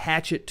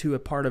 attach it to a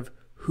part of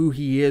who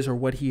he is or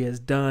what he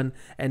has done,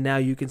 and now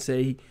you can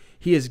say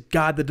he is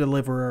God the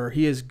deliverer,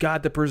 he is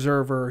God the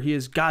preserver, he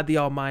is God the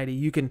Almighty.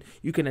 You can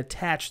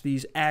attach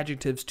these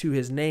adjectives to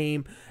his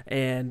name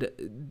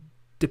and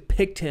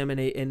depict him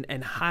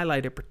and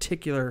highlight a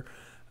particular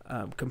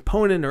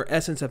component or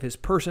essence of his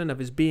person, of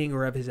his being,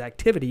 or of his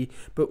activity.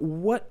 But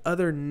what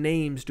other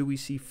names do we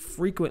see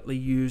frequently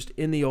used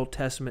in the Old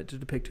Testament to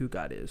depict who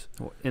God is?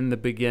 Well, in the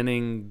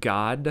beginning,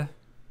 God,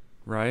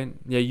 right?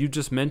 Yeah, you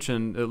just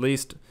mentioned, at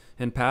least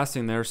in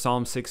passing there,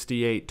 Psalm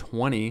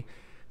 68:20,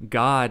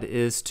 God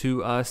is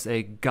to us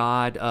a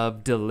God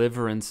of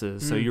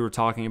deliverances. So you were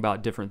talking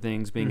about different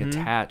things being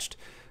attached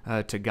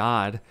to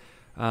God.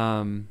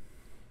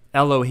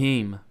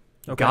 Elohim,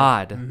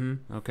 God,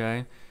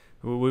 okay?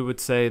 We would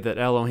say that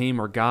Elohim,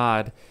 or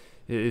God,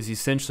 is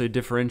essentially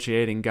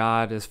differentiating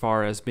God as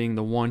far as being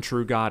the one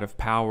true God of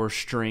power,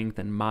 strength,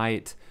 and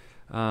might.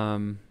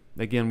 Again,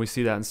 we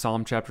see that in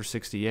Psalm chapter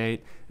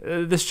 68.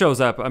 This shows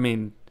up, I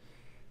mean,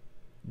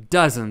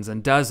 dozens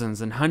and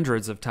dozens and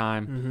hundreds of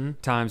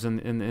times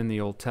in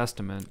the Old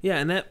Testament. Yeah,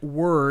 and that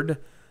word,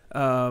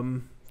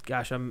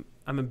 gosh, I'm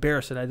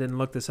embarrassed that I didn't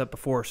look this up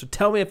before, so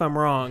tell me if I'm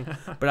wrong,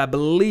 but I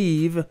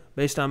believe,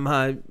 based on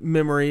my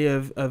memory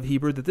of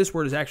Hebrew, that this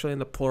word is actually in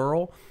the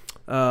plural.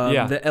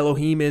 The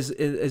Elohim is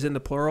in the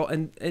plural,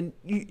 and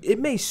it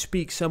may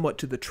speak somewhat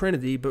to the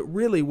Trinity, but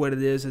really what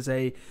it is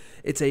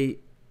it's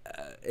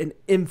an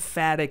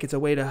emphatic, it's a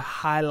way to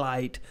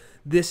highlight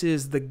this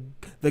is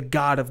the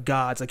God of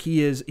gods. Like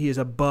he is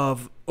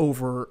above,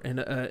 over,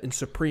 and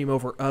supreme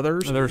over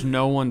others. There's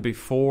no one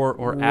before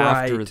or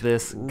after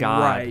this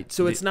God. Right.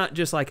 So it's not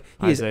just like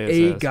he is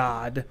a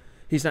God.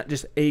 He's not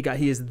just a God.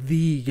 He is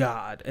the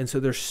God. And so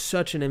there's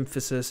such an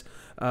emphasis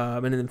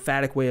and an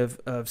emphatic way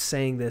of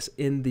saying this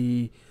in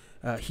the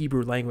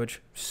Hebrew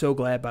language. So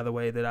glad, by the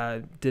way, that I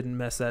didn't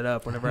mess that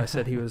up whenever I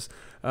said he was.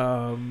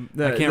 I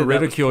can't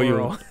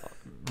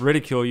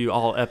ridicule you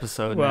all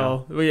episode.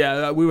 Well,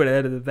 yeah, we would have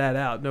edited that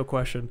out, no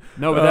question.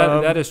 No,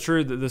 but that is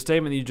true. The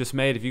statement that you just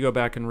made, if you go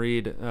back and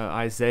read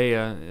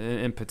Isaiah,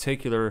 in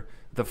particular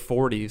the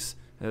 40s,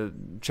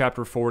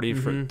 chapter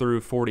 40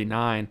 through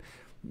 49,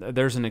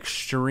 there's an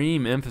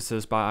extreme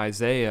emphasis by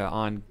Isaiah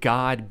on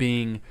God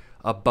being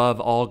above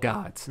all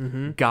gods,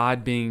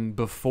 God being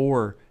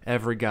before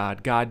every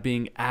god, God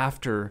being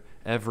after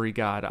every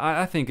god.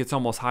 I think it's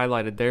almost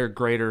highlighted there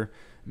greater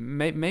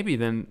maybe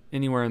than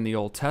anywhere in the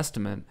Old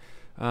Testament,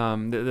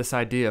 this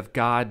idea of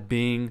God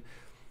being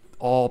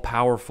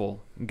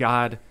all-powerful,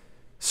 God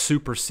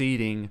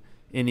superseding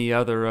any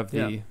other of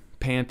the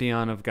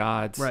pantheon of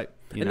gods. Right.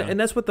 And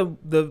that's what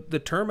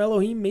the term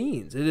Elohim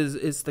means.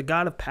 It's the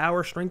God of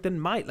power, strength,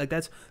 and might. Like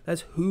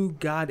that's who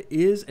God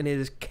is, and it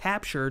is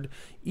captured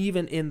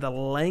even in the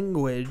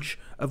language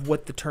of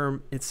what the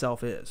term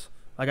itself is.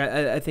 Like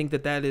I think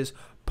that is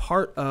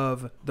part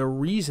of the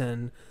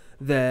reason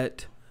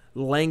that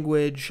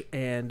language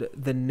and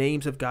the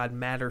names of God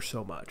matter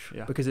so much,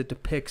 because it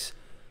depicts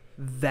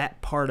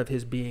that part of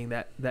his being,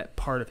 that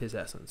part of his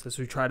essence, as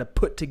we try to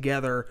put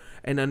together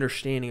an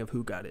understanding of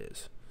who God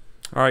is.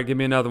 All right, give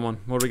me another one.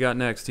 What do we got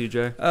next,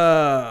 TJ?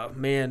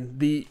 Man,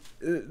 the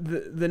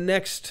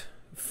next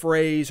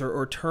phrase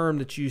or term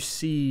that you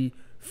see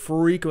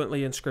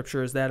frequently in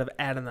Scripture is that of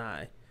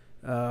Adonai,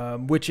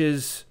 which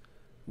is,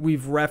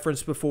 we've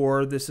referenced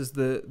before, this is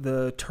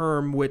the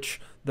term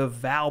which the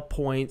vowel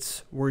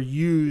points were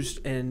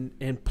used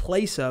in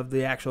place of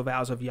the actual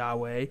vowels of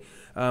Yahweh,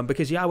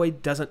 because Yahweh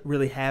doesn't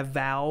really have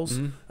vowels,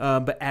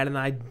 but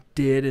Adonai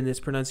did in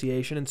its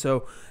pronunciation. And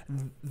so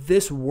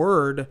this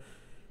word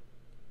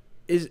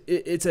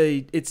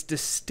it's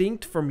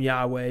distinct from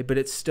Yahweh, but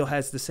it still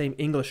has the same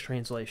English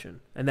translation,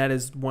 and that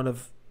is one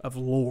of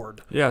Lord.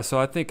 Yeah, so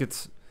I think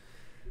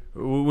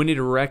we need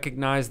to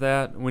recognize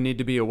that. We need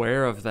to be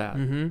aware of that.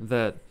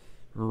 That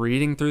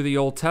reading through the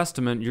Old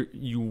Testament,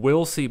 you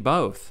will see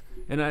both,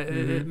 and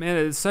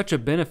it's such a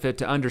benefit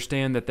to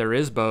understand that there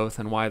is both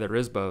and why there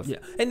is both. Yeah,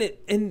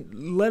 and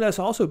let us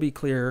also be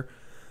clear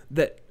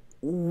that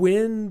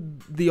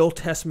when the Old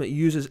Testament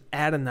uses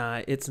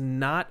Adonai, it's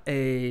not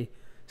a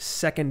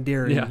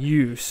secondary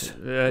use,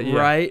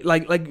 right?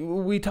 Like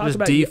we talked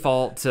about,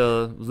 default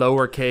to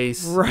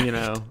lowercase,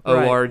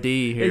 ORD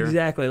here.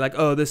 Exactly. Like,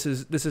 this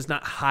is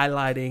not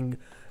highlighting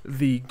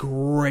the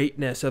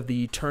greatness of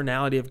the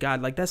eternality of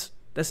God. Like that's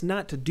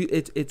not to do.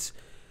 It's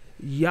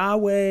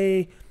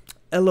Yahweh,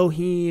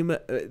 Elohim,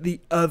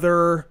 the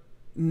other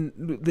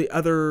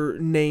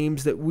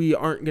names that we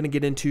aren't going to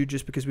get into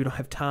just because we don't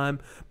have time.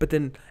 But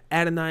then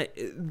Adonai,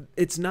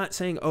 it's not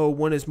saying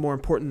one is more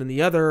important than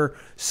the other.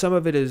 Some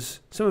of it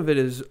is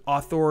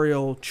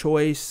authorial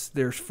choice.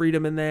 There's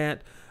freedom in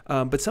that.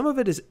 But some of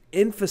it is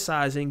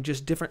emphasizing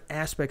just different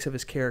aspects of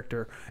his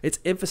character. It's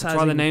emphasizing.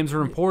 That's why the names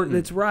are important.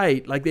 That's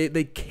right. Like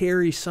they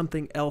carry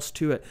something else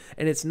to it,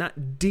 and it's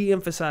not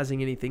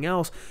de-emphasizing anything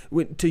else.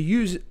 To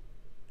use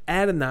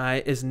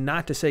Adonai is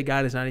not to say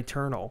God is not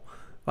eternal.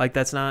 Like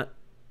it's not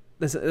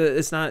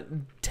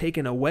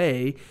taken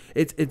away.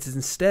 It's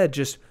instead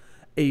just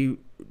a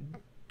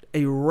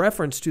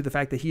reference to the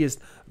fact that he is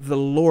the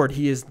Lord.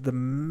 He is the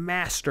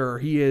master.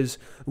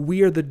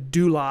 We are the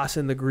doulos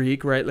in the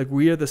Greek, right? Like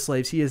we are the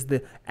slaves. He is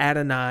the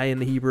Adonai in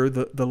the Hebrew,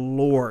 the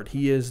Lord.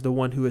 He is the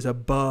one who is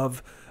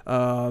above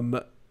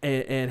and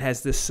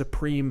has this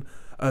supreme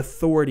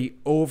authority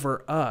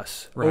over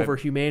us, over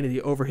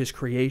humanity, over his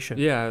creation.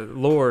 Yeah,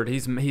 Lord,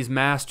 he's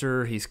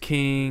master, he's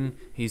king,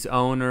 he's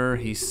owner,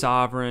 he's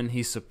sovereign,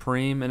 he's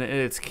supreme. And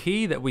it's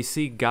key that we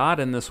see God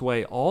in this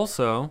way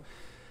also,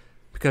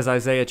 because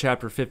Isaiah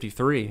chapter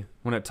 53,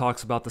 when it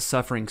talks about the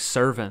suffering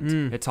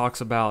servant, it talks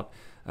about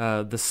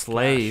the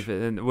slave,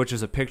 which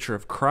is a picture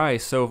of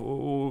Christ.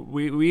 So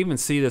we even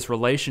see this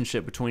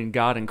relationship between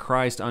God and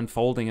Christ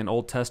unfolding in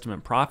Old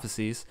Testament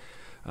prophecies,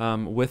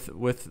 with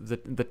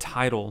the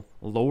title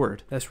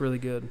Lord. That's really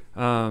good.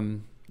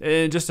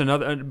 And just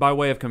another, by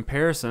way of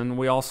comparison,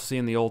 we also see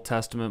in the Old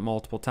Testament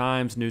multiple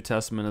times, New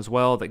Testament as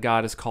well, that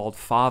God is called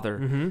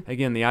Father.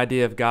 Again, the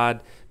idea of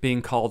God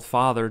being called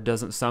Father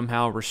doesn't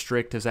somehow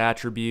restrict his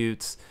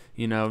attributes,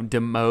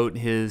 demote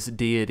his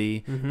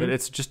deity, but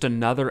it's just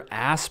another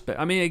aspect.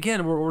 I mean,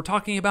 again, we're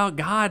talking about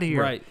God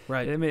here.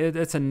 Right. I mean,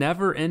 it's a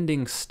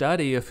never-ending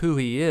study of who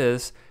he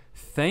is.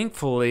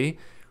 Thankfully,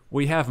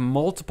 we have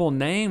multiple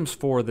names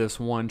for this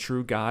one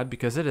true God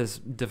because it is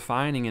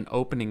defining and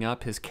opening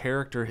up his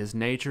character, his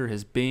nature,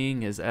 his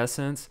being, his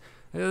essence.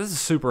 This is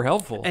super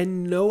helpful.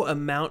 And no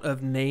amount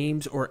of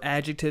names or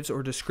adjectives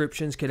or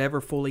descriptions could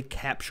ever fully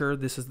capture.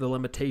 This is the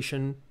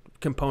limitation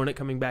component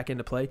coming back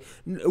into play.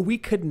 We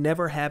could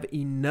never have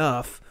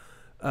enough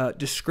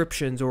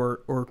descriptions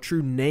or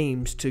true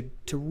names to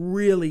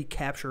really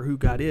capture who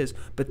God is.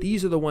 But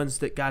these are the ones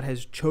that God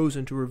has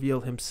chosen to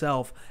reveal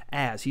himself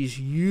as. He's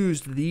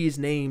used these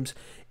names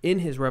in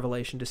his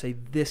revelation to say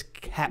this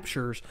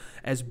captures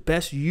as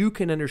best you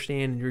can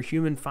understand in your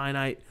human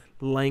finite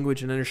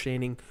language and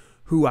understanding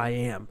who I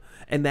am.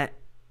 And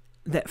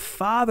that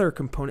Father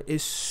component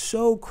is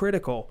so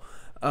critical.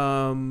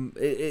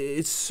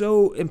 It's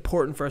so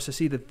important for us to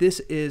see that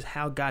this is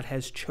how God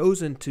has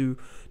chosen to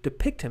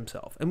depict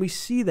himself. And we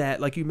see that,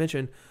 like you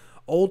mentioned,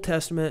 Old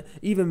Testament,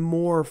 even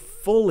more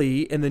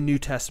fully in the New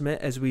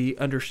Testament as we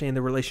understand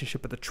the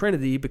relationship of the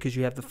Trinity, because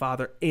you have the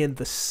Father and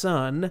the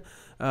Son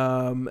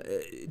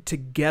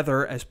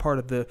together as part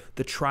of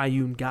the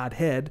triune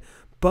Godhead.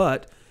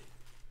 But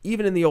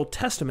even in the Old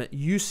Testament,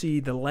 you see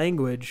the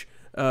language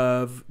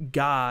of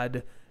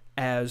God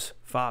as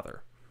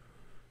Father.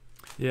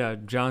 Yeah,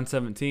 John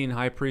 17,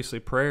 high priestly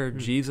prayer,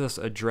 Jesus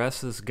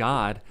addresses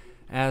God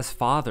as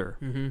Father.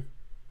 Mm-hmm.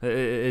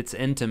 It's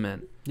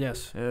intimate.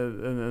 Yes.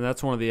 And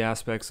that's one of the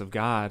aspects of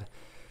God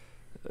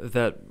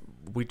that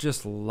we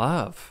just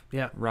love.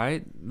 Yeah.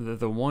 Right?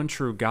 The one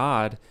true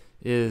God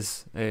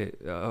is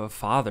a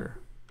Father.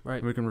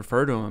 Right. We can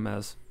refer to him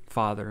as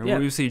Father. And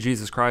we see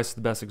Jesus Christ as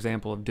the best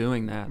example of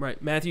doing that.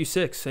 Right. Matthew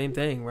 6, same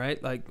thing,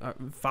 right? Like,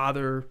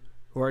 Father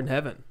who art in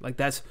heaven. Like,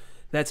 that's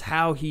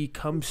how he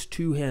comes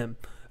to him.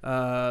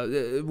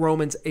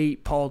 Romans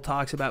 8, Paul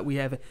talks about we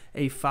have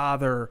a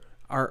Father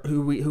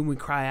whom we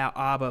cry out,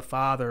 Abba,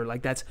 Father.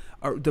 Like, that's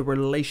the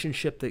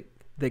relationship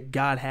that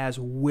God has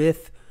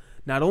with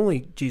not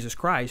only Jesus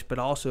Christ, but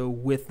also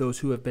with those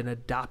who have been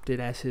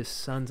adopted as his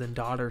sons and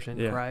daughters in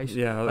Christ.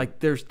 Yeah. Like,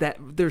 there's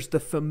the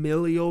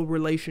familial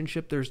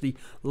relationship. There's the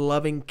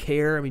loving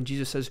care. I mean,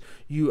 Jesus says,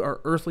 you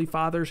are earthly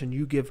fathers and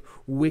you give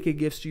wicked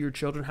gifts to your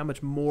children. How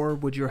much more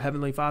would your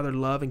heavenly Father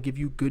love and give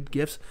you good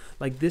gifts?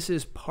 Like, this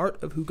is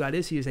part of who God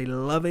is. He is a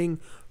loving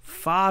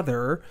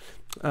Father,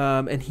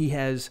 and he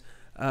has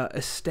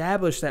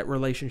established that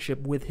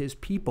relationship with his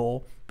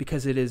people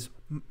because it is,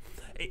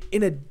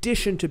 in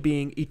addition to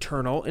being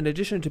eternal, in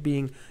addition to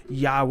being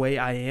Yahweh,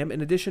 I am,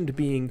 in addition to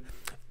being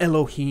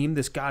Elohim,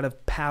 this God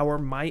of power,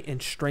 might,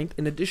 and strength,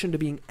 in addition to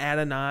being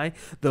Adonai,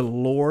 the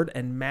Lord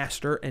and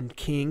Master and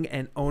King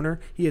and Owner,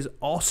 he is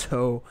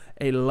also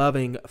a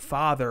loving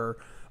Father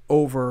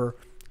over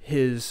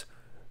his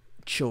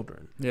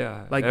children.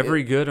 Yeah, like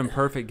every good and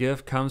perfect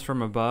gift comes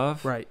from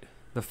above. Right.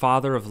 The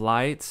Father of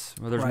lights,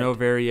 where there's no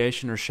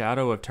variation or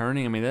shadow of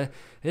turning. I mean, it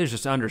is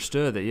just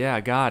understood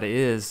that, God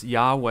is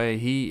Yahweh.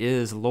 He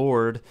is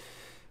Lord.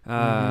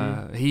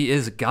 He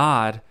is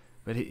God,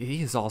 but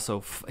he is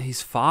also,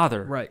 he's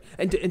Father. Right.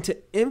 And to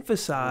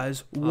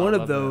emphasize one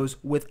of those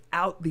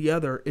without the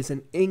other is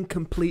an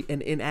incomplete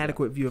and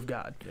inadequate view of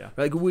God. Yeah.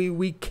 Like,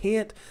 we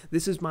can't,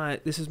 this is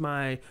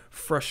my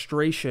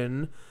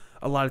frustration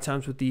a lot of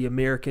times with the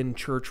American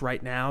church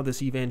right now,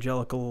 this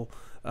evangelical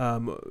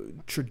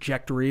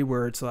trajectory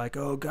where it's like,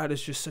 oh, God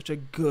is just such a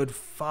good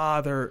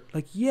Father.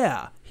 Like,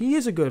 yeah, he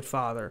is a good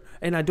Father,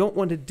 and I don't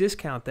want to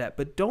discount that,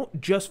 but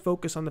don't just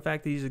focus on the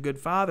fact that he's a good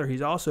Father.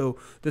 He's also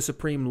the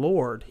Supreme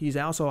Lord. He's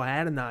also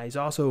Adonai. He's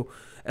also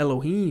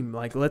Elohim.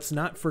 Like, let's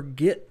not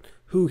forget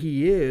who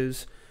he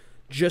is.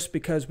 Just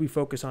because we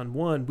focus on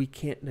one, we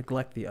can't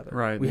neglect the other.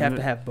 Right. We have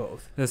to have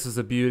both. This is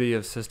the beauty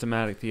of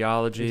systematic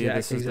theology.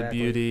 This is the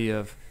beauty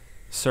of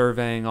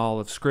surveying all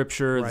of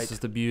Scripture. This is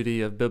the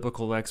beauty of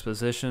biblical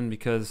exposition,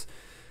 because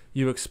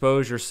you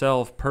expose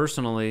yourself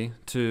personally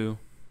to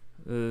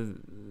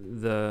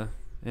the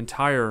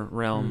entire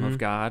realm of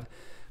God.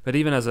 But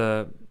even as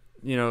a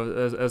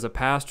as a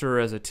pastor,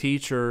 as a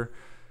teacher,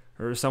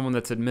 or someone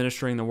that's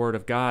administering the Word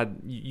of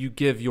God, you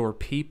give your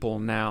people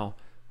now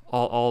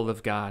all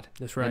of God.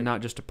 That's right. And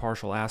not just a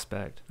partial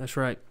aspect. That's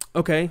right.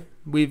 Okay,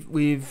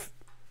 we've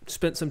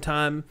spent some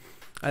time.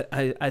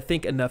 I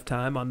think enough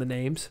time on the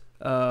names.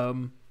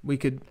 We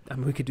could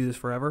do this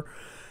forever.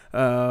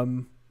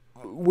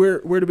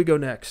 Where do we go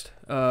next?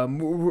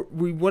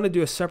 We want to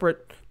do a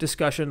separate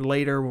discussion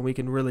later when we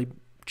can really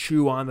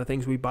chew on the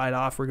things we bite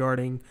off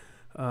regarding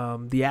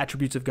the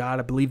attributes of God.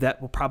 I believe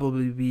that will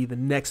probably be the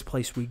next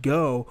place we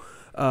go.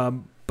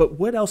 But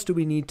what else do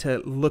we need to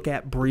look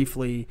at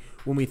briefly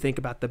when we think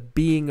about the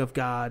being of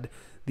God,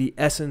 the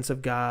essence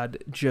of God,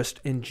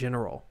 just in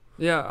general?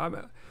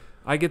 Yeah,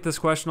 I get this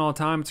question all the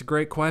time. It's a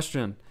great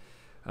question.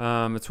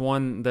 It's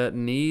one that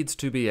needs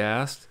to be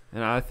asked,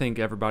 and I think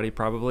everybody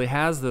probably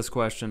has this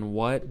question.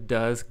 What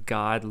does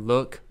God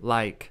look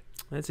like?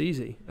 That's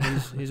easy.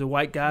 He's a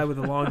white guy with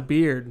a long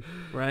beard,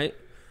 right?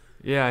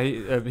 Yeah,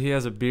 he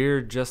has a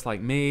beard just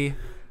like me.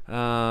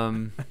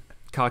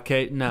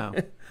 Caucasian, no.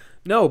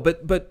 No,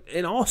 but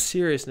in all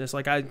seriousness,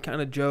 like, I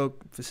kind of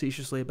joke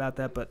facetiously about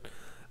that, but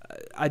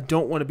I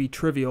don't want to be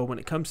trivial when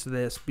it comes to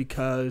this,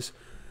 because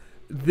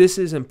this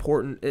is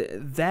important.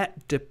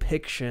 That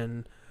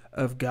depiction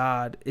of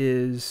God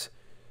is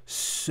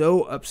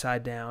so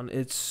upside down.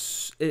 It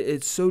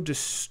so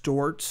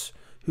distorts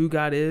who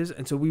God is,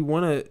 and so we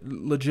want to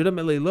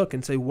legitimately look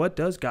and say, what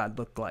does God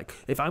look like?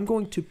 If I'm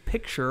going to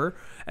picture,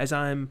 as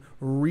I'm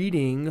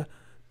reading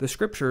the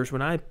Scriptures,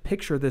 when I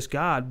picture this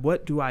God,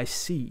 what do I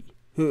see?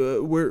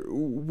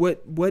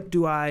 What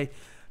do I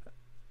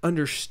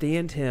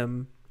understand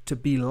him to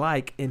be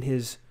like in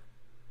his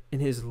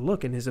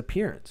look, in his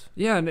appearance?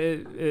 Yeah, and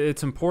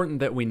it's important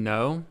that we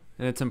know,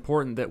 and it's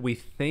important that we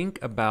think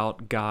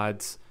about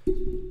God's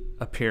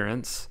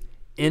appearance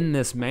in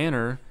this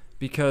manner,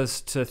 because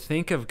to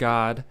think of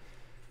God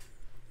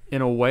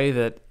in a way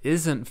that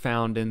isn't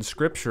found in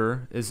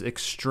Scripture is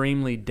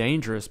extremely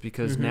dangerous,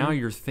 because now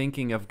you're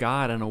thinking of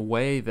God in a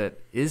way that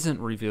isn't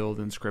revealed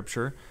in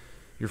Scripture.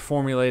 you're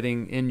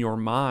formulating in your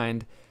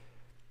mind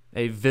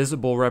a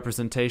visible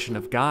representation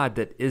of God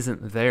that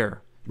isn't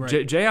there.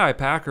 Right. J.I.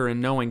 Packer in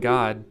Knowing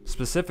God,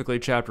 specifically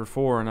chapter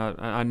 4, and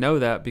I know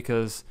that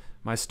because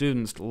my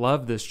students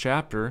love this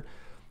chapter,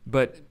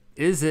 but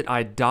is it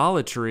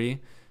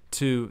idolatry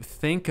to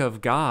think of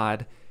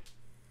God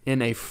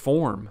in a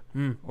form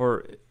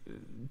or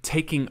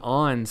taking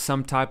on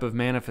some type of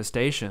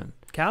manifestation?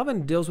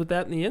 Calvin deals with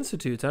that in the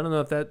Institutes. I don't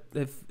know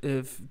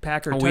if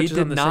Packer touches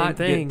on the same things.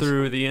 We did not get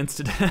through the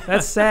Institutes.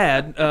 That's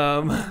sad.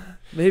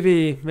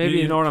 Maybe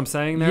you know what I'm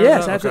saying there?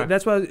 Yes, okay.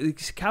 That's why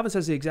Calvin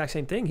says the exact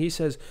same thing. He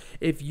says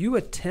if you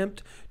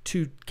attempt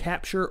to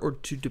capture or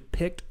to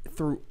depict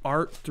through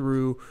art,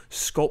 through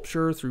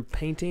sculpture, through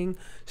painting,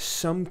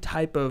 some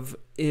type of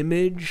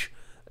image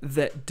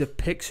that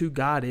depicts who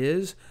God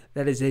is,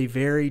 that is a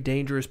very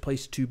dangerous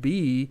place to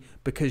be,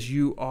 because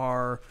you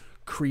are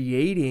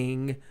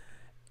creating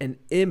an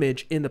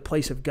image in the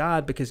place of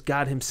God, because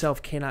God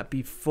himself cannot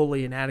be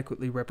fully and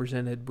adequately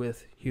represented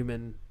with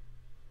human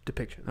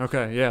depiction.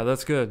 Okay, yeah,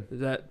 that's good. Is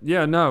that?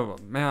 Yeah, no,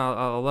 man,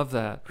 I love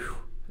that.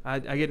 I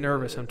get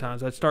nervous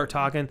sometimes. I start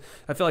talking.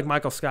 I feel like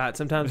Michael Scott.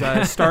 Sometimes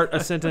I start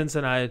a sentence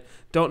and I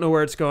don't know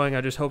where it's going.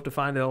 I just hope to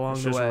find it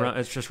along the way.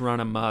 It's just run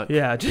amok.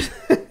 Yeah. Just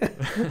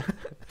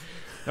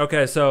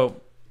Okay, so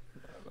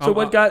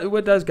what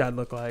does God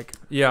look like?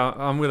 Yeah,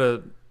 I'm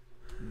gonna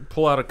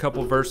pull out a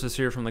couple verses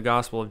here from the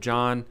Gospel of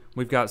John.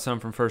 We've got some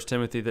from 1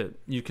 Timothy that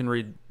you can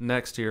read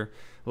next here.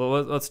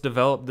 Well, let's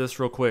develop this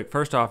real quick.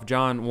 First off,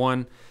 John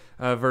 1,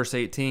 verse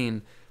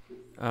 18.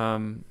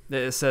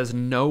 It says,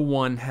 no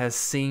one has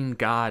seen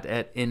God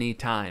at any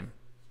time.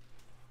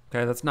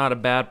 Okay, that's not a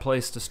bad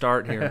place to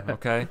start here,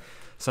 okay?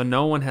 So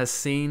no one has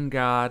seen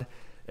God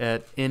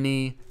at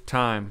any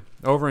time.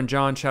 Over in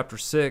John chapter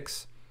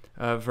 6,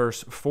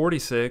 verse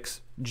 46,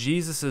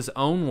 Jesus'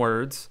 own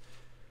words,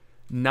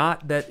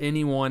 not that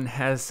anyone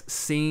has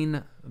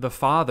seen the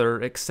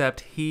Father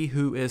except he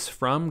who is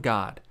from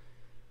God.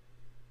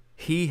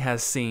 He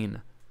has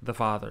seen the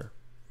Father.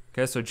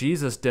 Okay, so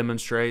Jesus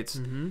demonstrates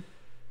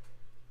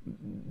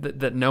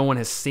that no one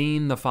has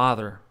seen the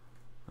Father.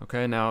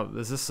 Okay, now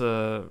is this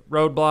a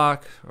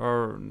roadblock,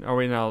 or are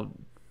we now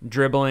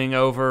dribbling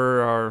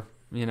over our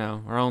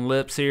own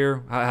lips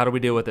here? How do we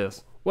deal with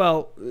this?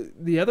 Well,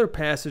 the other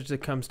passage that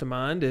comes to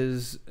mind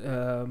is,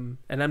 and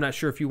I'm not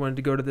sure if you wanted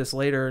to go to this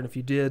later, and if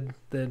you did,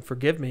 then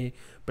forgive me,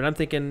 but I'm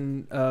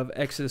thinking of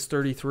Exodus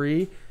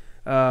 33,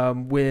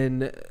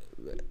 when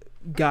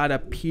God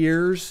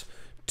appears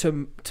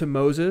to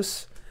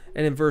Moses,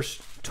 and in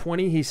verse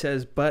 20 he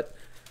says, but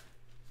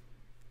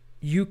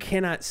you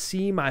cannot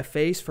see my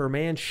face, for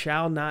man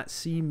shall not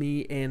see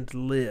me and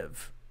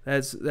live.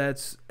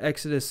 That's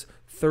Exodus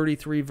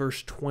 33,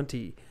 verse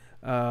 20.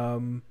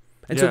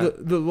 So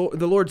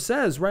the Lord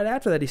says, right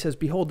after that, he says,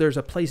 behold, there's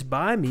a place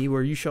by me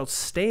where you shall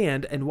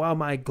stand, and while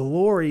my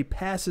glory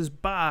passes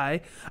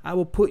by, I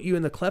will put you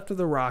in the cleft of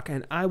the rock,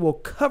 and I will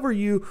cover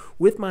you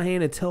with my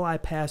hand until I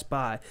pass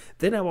by.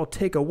 Then I will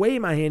take away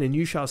my hand, and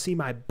you shall see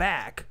my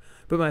back,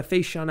 but my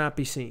face shall not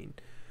be seen.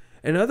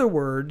 In other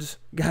words,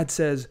 God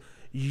says,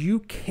 you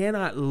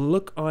cannot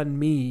look on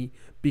me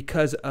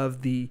because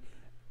of the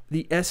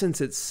essence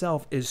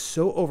itself is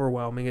so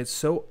overwhelming. It's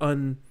so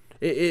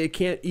it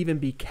can't even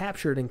be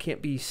captured and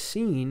can't be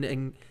seen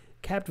and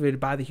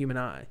captivated by the human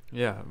eye.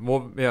 Yeah.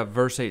 Well, yeah,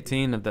 verse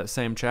 18 of that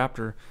same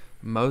chapter,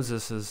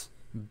 Moses is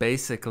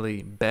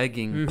basically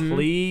begging,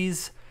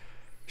 please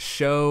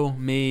show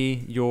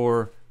me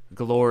your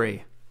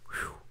glory.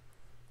 Whew.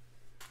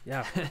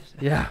 Yeah.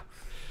 Yeah.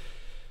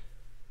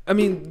 I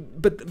mean,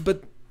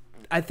 but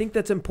I think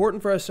that's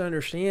important for us to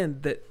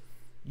understand that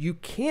you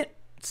can't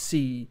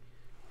see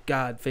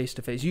God face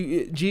to face.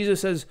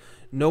 Jesus says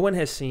no one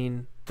has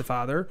seen the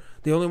Father.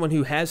 The only one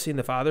who has seen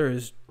the Father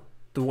is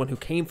the one who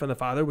came from the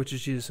Father, which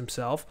is Jesus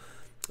himself.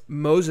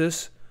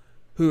 Moses,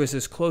 who is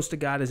as close to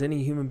God as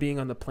any human being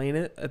on the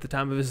planet at the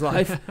time of his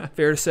life,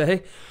 fair to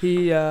say,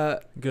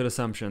 good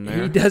assumption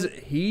there.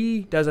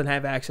 He doesn't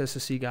have access to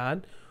see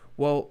God.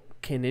 Well,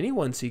 can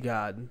anyone see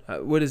God?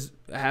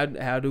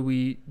 How do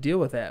we deal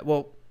with that?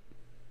 Well,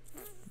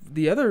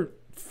 the other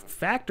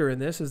factor in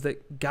this is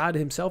that God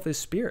himself is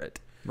spirit.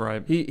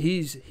 Right. He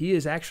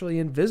is actually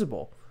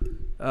invisible.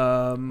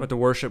 But to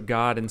worship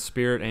God in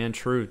spirit and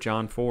truth,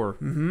 John 4,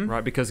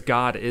 right? Because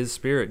God is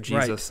spirit,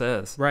 Jesus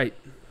says. Right.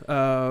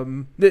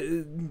 1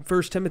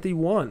 Timothy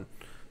 1,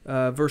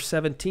 verse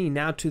 17,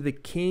 now to the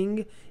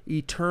King,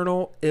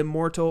 eternal,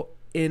 immortal,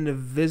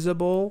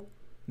 invisible,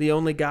 the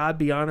only God,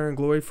 be honor and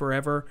glory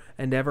forever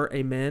and ever.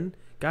 Amen.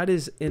 God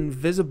is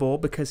invisible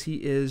because he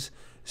is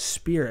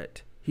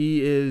spirit.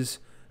 He is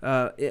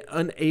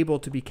unable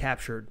to be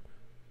captured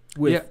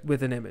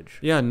with an image.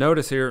 Yeah,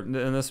 notice here,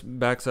 and this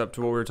backs up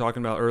to what we were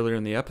talking about earlier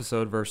in the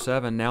episode, verse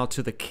 7, now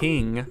to the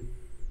King,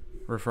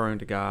 referring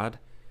to God,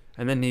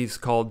 and then he's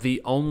called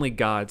the only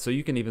God. So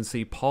you can even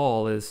see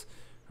Paul is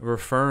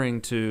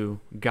referring to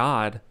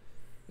God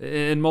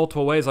in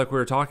multiple ways, like we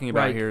were talking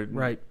about here.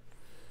 Right,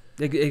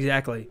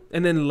 exactly.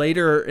 And then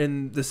later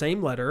in the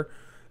same letter,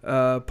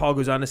 Paul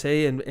goes on to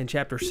say in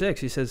chapter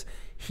 6, he says,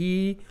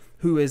 he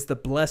who is the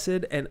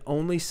blessed and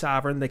only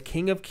sovereign, the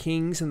King of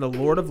kings and the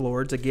Lord of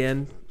lords.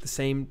 Again, the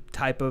same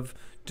type of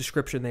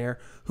description there.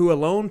 Who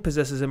alone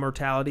possesses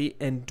immortality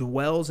and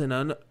dwells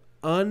in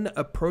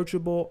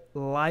unapproachable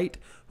light,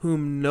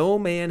 whom no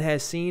man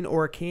has seen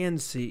or can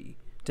see.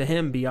 To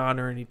him be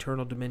honor and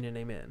eternal dominion.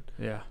 Amen.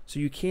 Yeah. So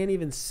you can't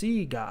even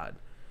see God.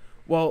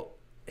 Well,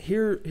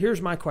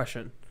 here's my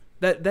question.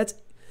 That's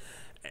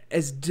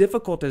as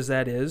difficult as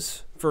that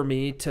is for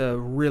me to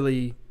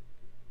really.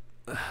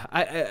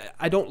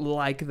 I don't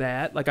like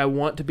that. Like, I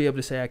want to be able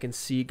to say I can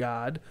see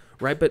God,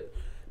 right? But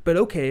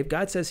okay, if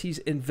God says he's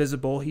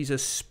invisible, he's a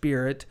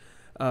spirit,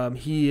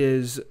 he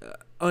is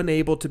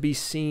unable to be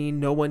seen,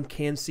 no one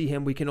can see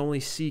him. We can only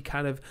see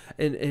kind of,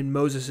 in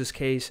Moses'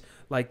 case,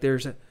 like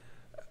there's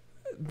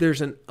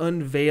an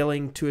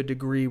unveiling to a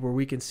degree where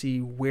we can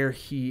see where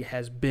he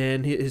has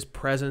been. His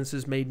presence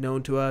is made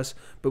known to us,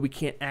 but we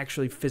can't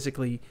actually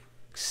physically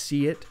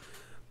see it.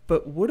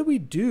 But what do we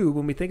do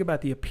when we think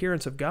about the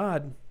appearance of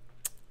God?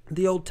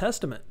 The Old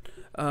Testament,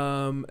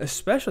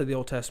 especially the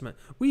Old Testament,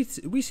 we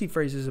see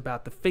phrases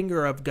about the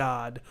finger of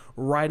God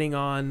writing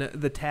on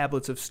the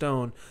tablets of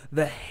stone,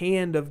 the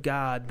hand of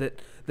God,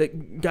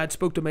 that God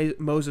spoke to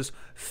Moses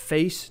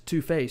face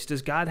to face.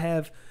 Does God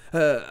have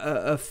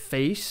a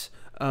face?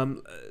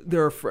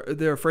 There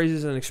are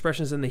phrases and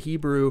expressions in the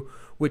Hebrew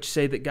which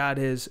say that God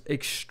is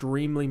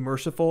extremely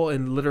merciful,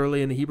 and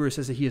literally in the Hebrew it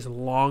says that he is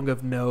long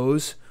of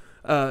nose.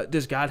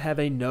 Does God have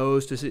a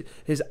nose? Does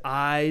his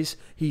eyes,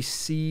 he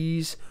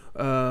sees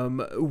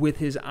with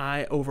his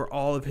eye over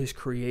all of his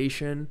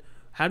creation?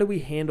 How do we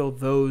handle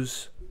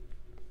that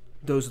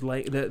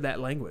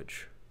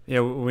language? Yeah,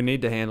 we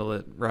need to handle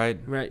it, right?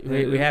 Right,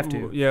 we have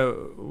to. Yeah,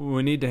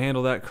 we need to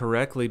handle that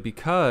correctly,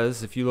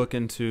 because if you look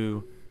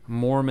into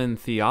Mormon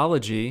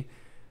theology,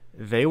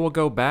 they will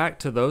go back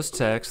to those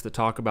texts that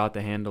talk about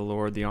the hand of the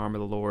Lord, the arm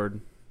of the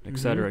Lord, et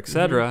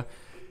cetera,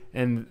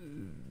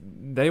 and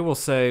they will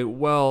say,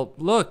 well,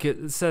 look,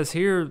 it says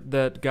here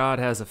that God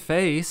has a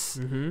face,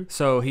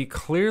 so he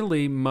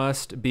clearly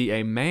must be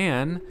a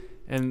man,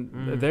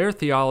 and their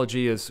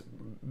theology is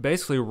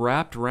basically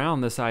wrapped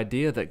around this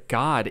idea that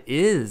God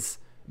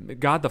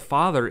the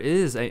Father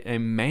is a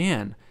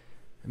man,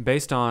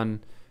 based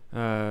on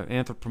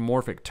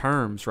anthropomorphic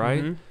terms,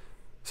 right?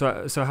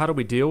 So how do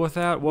we deal with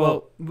that?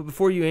 Well,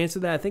 before you answer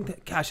that, I think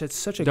that, gosh, that's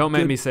such a Don't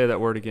make me say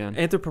that word again.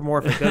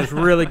 Anthropomorphic. That was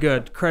really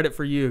good. Credit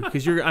for you,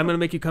 because I'm going to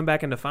make you come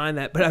back and define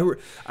that. But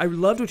I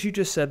loved what you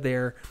just said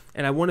there,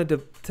 and I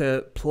wanted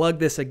to plug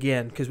this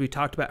again, because we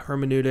talked about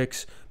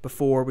hermeneutics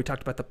before. We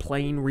talked about the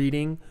plain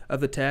reading of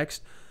the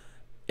text,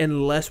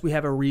 unless we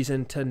have a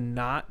reason to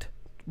not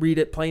read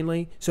it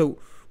plainly. So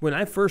when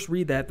I first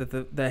read that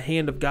the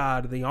hand of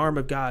God, the arm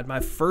of God, my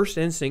first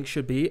instinct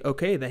should be,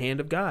 okay, the hand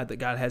of God, that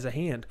God has a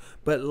hand.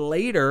 But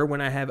later, when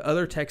I have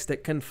other texts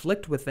that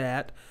conflict with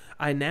that,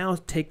 I now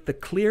take the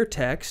clear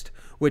text,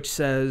 which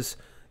says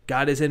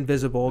God is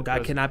invisible,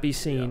 God cannot be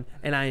seen,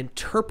 and I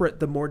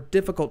interpret the more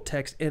difficult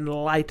text in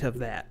light of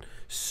that.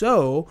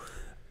 So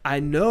I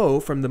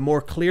know from the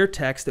more clear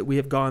text that we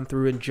have gone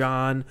through in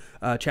John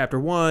chapter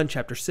 1,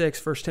 chapter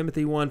 6, 1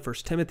 Timothy 1, 1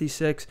 Timothy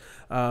 6,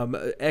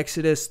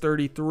 Exodus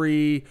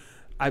 33,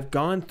 I've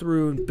gone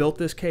through and built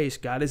this case.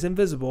 God is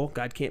invisible,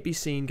 God can't be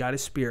seen, God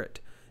is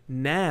spirit.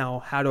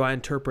 Now, how do I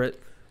interpret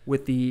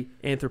with the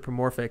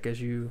anthropomorphic, as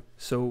you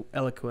so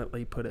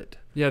eloquently put it?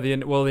 Yeah, the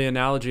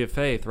analogy of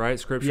faith, right?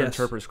 Scripture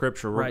interprets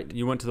Scripture. Right.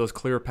 You went to those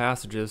clear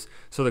passages.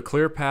 So the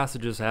clear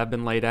passages have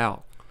been laid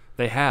out.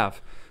 They have.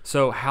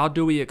 So how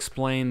do we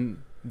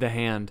explain the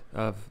hand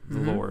of the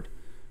Lord,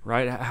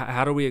 right?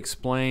 How do we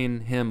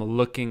explain him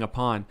looking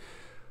upon?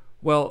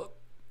 Well,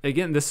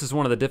 again, this is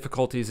one of the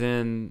difficulties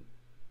in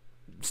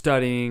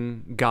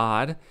studying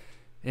God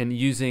and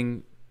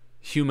using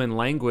human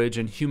language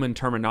and human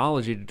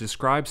terminology to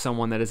describe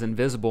someone that is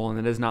invisible and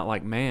that is not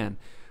like man.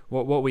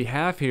 What we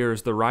have here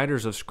is the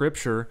writers of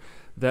Scripture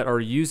that are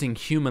using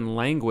human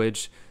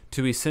language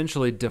to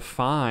essentially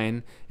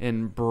define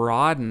and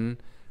broaden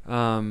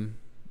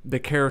the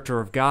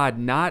character of God,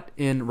 not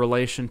in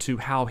relation to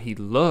how he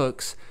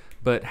looks,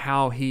 but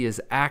how he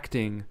is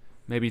acting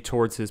maybe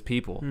towards his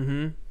people.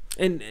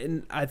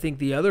 And I think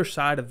the other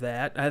side of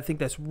that, I think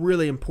that's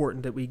really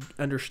important, that we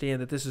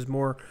understand that this is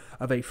more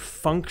of a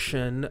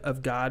function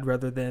of God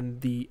rather than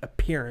the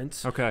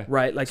appearance. Okay.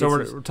 Right? Like, so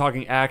we're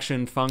talking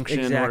action, function.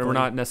 Exactly. We're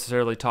not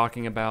necessarily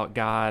talking about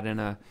God in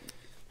a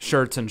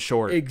shirts and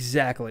shorts.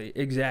 Exactly.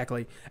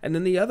 And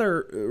then the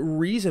other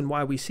reason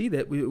why we see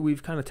that,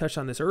 we've kind of touched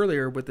on this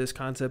earlier with this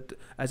concept,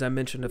 as I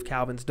mentioned, of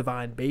Calvin's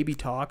divine baby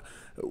talk.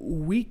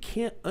 We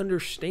can't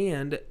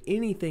understand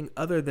anything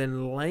other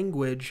than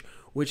language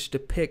which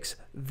depicts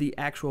the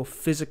actual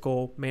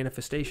physical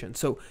manifestation.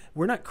 So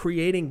we're not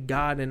creating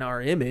God in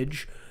our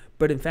image,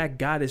 but in fact,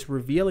 God is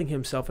revealing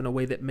himself in a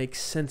way that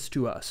makes sense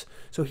to us.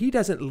 So he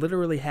doesn't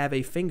literally have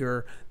a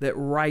finger that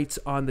writes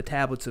on the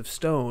tablets of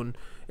stone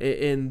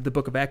in the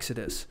book of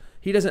Exodus.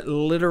 He doesn't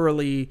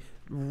literally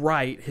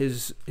write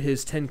his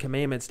 10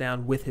 commandments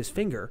down with his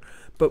finger.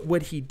 But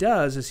what he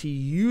does is he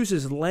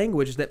uses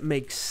language that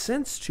makes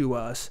sense to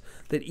us,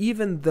 that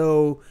even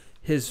though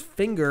his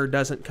finger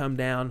doesn't come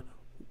down,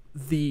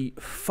 the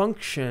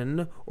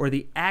function or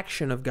the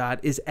action of God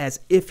is as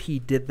if he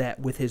did that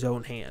with his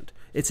own hand.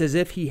 It's as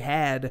if he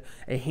had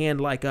a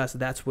hand like us.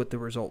 That's what the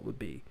result would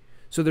be.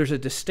 So there's a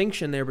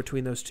distinction there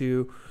between those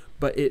two,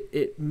 but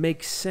it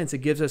makes sense. It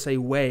gives us a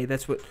way.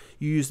 That's what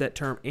you use that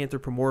term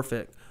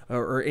anthropomorphic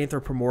or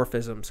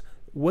anthropomorphisms.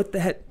 What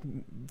that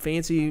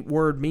fancy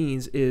word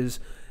means is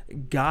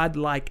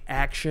God-like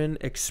action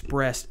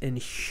expressed in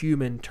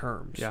human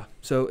terms. Yeah.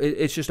 So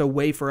it's just a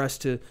way for us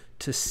to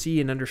see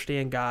and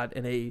understand God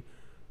in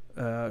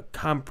a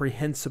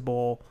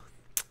comprehensible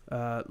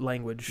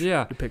language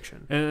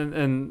depiction.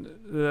 And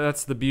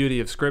that's the beauty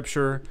of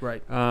Scripture.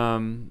 Right.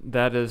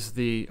 That is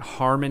the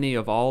harmony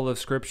of all of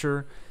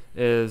Scripture,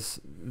 is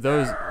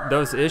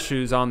those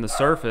issues on the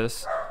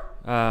surface,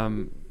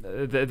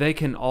 they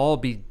can all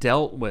be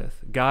dealt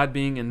with. God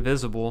being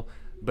invisible,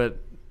 but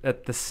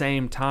at the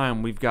same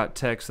time, we've got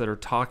texts that are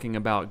talking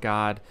about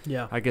God,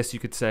 I guess you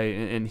could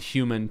say, in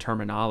human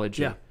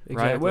terminology. Yeah,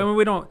 exactly. Right?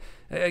 Well,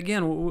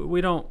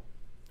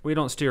 we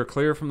don't steer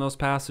clear from those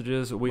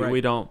passages. We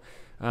don't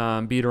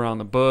beat around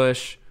the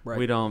bush. Right.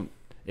 We don't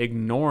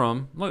ignore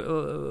them.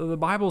 Look, the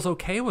Bible's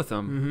okay with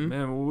them. Mm-hmm.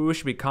 And we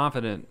should be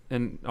confident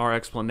in our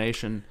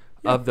explanation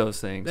of those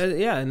things.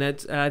 And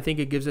I think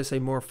it gives us a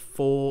more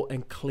full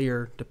and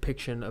clear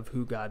depiction of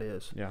who God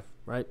is. Yeah.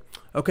 Right.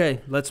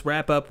 Okay, let's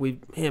wrap up.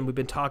 We've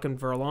been talking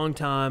for a long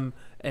time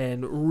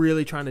and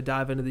really trying to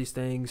dive into these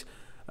things.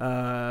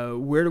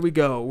 Where do we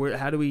go?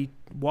 How do we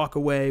walk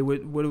away?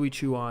 What do we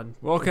chew on?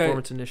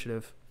 Performance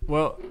initiative.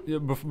 Well,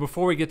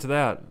 before we get to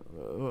that,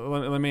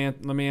 let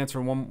me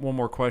answer one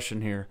more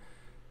question here.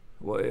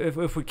 Well,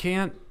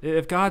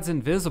 if God's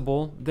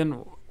invisible,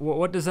 then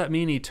what does that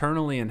mean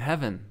eternally in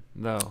heaven,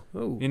 though?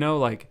 Ooh.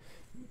 Like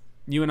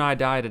you and I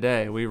die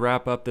today. We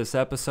wrap up this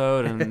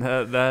episode, and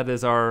that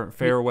is our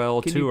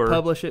farewell Can tour. You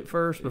publish it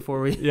first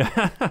before we?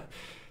 Yeah.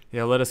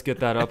 Let us get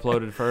that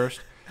uploaded first.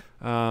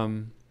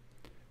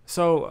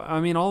 So,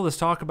 all this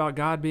talk about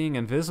God being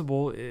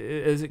invisible,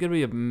 is it going to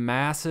be a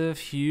massive,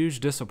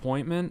 huge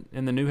disappointment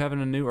in the new heaven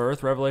and new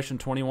earth, Revelation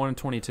 21 and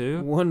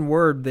 22? One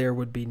word there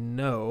would be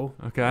no.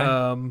 Okay.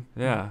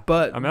 Yeah.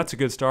 But that's a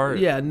good start.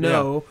 Yeah,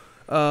 no.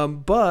 Yeah.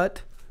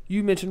 But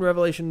you mentioned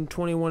Revelation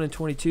 21 and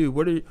 22.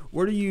 What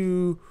are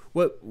you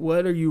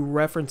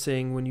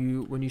referencing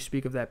when you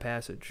speak of that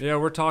passage? Yeah,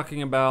 we're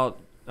talking about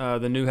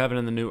the new heaven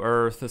and the new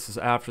earth. This is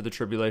after the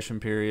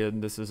tribulation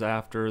period. This is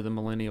after the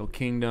millennial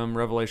kingdom.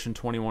 Revelation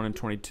 21 and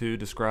 22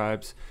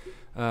 describes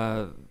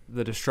the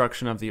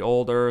destruction of the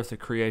old earth, the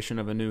creation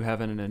of a new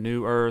heaven and a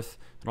new earth.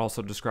 It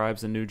also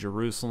describes the new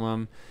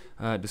Jerusalem.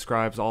 It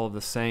describes all of the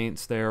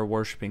saints there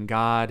worshiping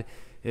God.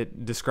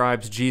 It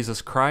describes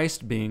Jesus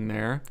Christ being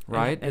there,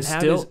 right? And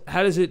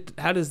how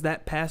does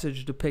that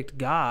passage depict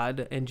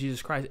God and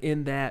Jesus Christ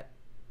in that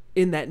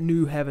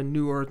new heaven,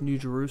 new earth, new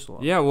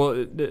Jerusalem? Yeah,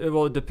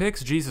 it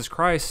depicts Jesus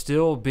Christ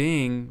still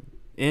being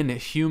in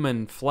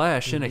human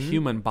flesh, in a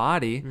human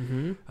body.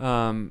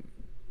 Mm-hmm.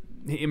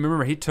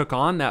 Remember, he took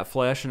on that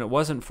flesh, and it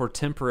wasn't for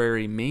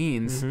temporary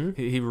means.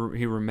 Mm-hmm.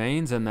 He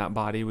remains in that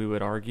body, we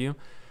would argue.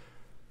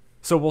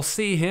 So we'll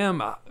see him.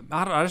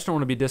 I just don't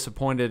want to be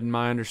disappointed in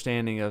my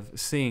understanding of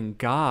seeing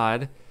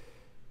God.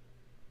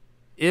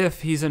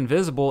 If he's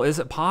invisible, is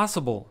it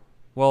possible?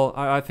 Well,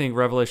 I think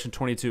Revelation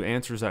 22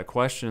 answers that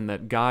question,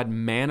 that God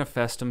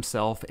manifests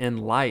himself in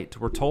light.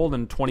 We're told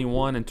in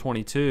 21 and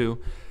 22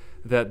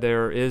 that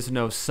there is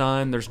no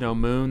sun, there's no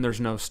moon,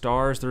 there's no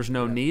stars, there's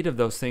no need of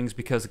those things,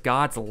 because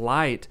God's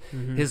light,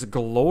 his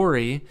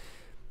glory,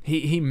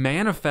 he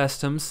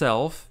manifests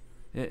himself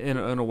in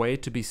a way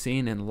to be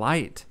seen in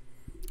light.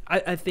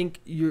 I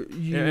think you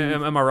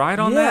am I right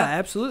on that? Yeah,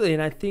 absolutely.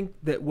 And I think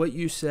that what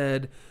you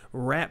said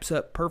wraps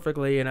up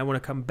perfectly, and I want to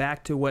come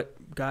back to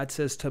what God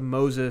says to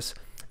Moses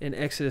in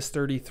Exodus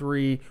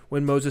 33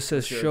 when Moses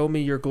says, "Show me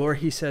your glory."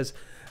 He says,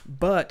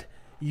 "But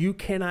you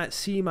cannot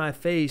see my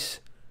face,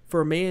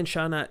 for man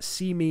shall not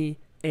see me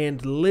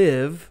and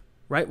live."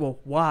 Right? Well,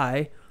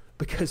 why?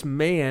 Because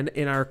man,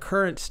 in our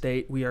current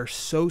state, we are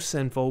so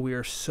sinful, we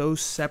are so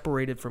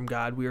separated from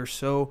God, we are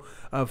so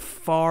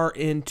far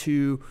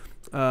into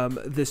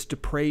this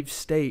depraved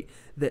state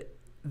that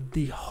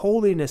the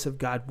holiness of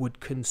God would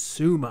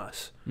consume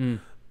us.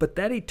 But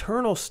that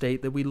eternal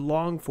state that we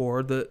long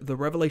for, the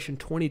Revelation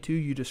 22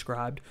 you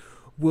described,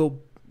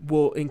 will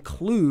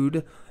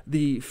include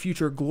the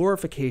future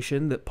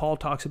glorification that Paul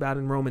talks about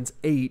in Romans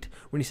 8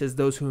 when he says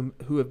those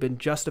who have been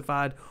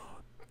justified,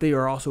 they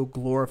are also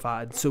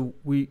glorified. So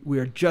we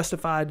are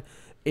justified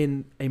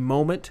in a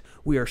moment,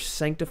 we are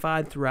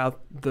sanctified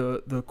throughout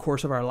the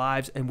course of our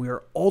lives, and we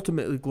are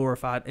ultimately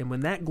glorified. And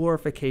when that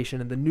glorification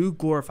and the new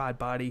glorified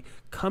body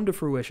come to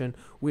fruition,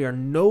 we are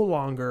no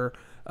longer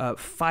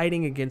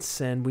fighting against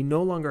sin. We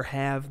no longer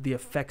have the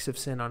effects of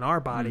sin on our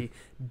body.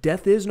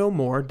 Death is no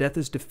more. Death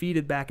is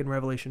defeated back in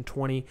Revelation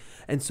 20.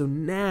 And so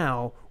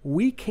now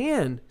we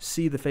can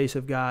see the face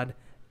of God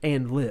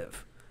and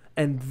live.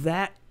 And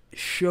that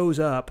shows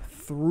up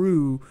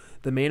through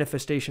the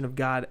manifestation of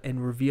God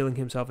and revealing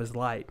himself as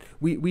light.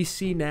 We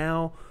see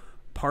now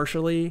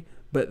partially,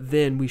 but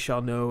then we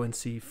shall know and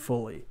see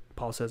fully,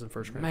 Paul says in 1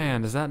 Corinthians.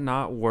 Man, is that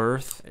not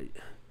worth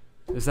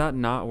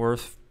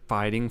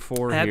fighting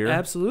for here?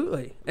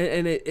 Absolutely.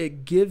 And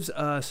it gives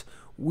us,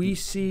 we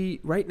see,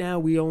 right now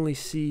we only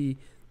see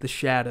the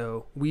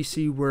shadow. We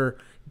see where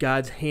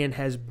God's hand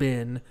has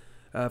been,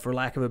 for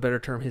lack of a better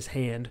term, his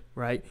hand,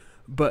 right?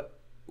 But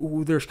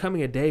there's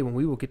coming a day when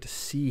we will get to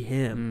see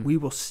him. We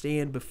will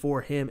stand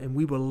before him, and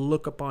we will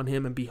look upon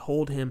him and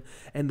behold him,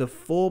 and the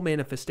full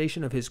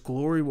manifestation of his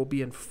glory will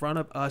be in front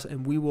of us,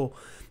 and it will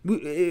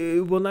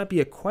not be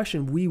a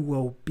question. We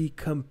will be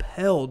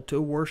compelled to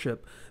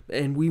worship,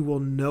 and we will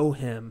know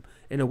him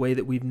in a way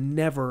that we've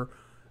never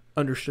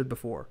understood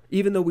before.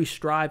 Even though we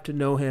strive to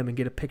know him and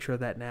get a picture of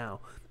that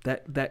now,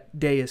 that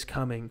day is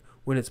coming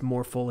when it's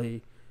more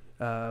fully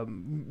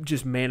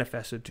just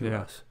manifested to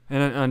us.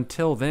 And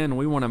until then,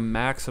 we want to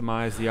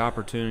maximize the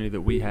opportunity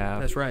that we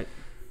have. That's right.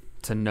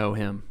 To know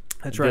him.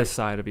 That's right. This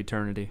side of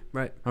eternity.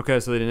 Right. Okay,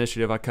 so the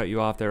initiative, I cut you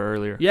off there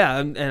earlier. Yeah,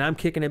 and I'm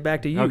kicking it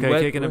back to you.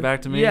 Okay, kicking it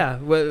back to me? Yeah.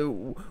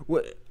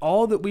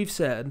 All that we've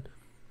said,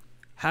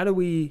 how do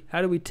we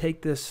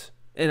take this?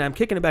 And I'm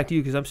kicking it back to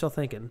you because I'm still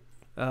thinking.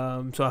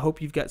 So I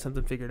hope you've got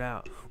something figured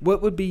out.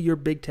 What would be your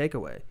big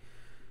takeaway?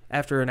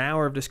 After an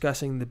hour of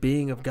discussing the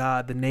being of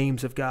God, the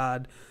names of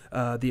God,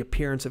 the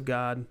appearance of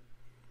God,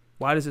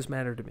 why does this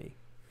matter to me?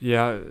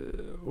 Yeah,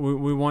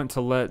 we want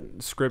to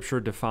let Scripture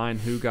define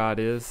who God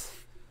is.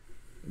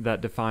 That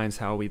defines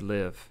how we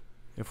live.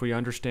 If we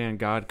understand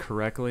God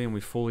correctly and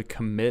we fully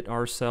commit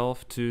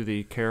ourselves to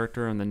the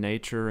character and the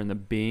nature and the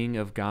being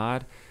of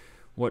God,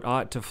 what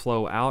ought to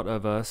flow out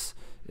of us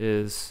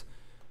is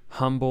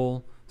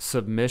humble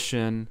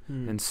submission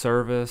and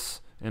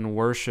service and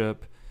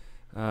worship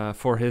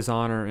for his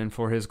honor and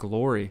for his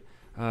glory.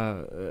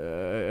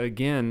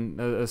 Again,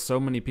 as so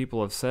many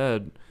people have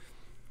said,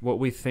 what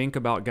we think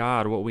about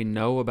God, what we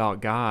know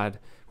about God,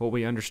 what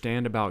we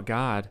understand about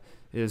God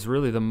is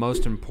really the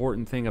most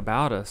important thing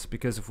about us,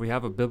 because if we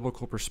have a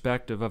biblical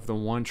perspective of the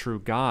one true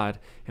God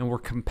and we're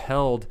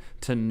compelled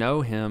to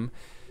know him,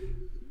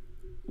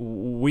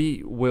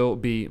 we will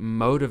be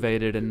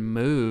motivated and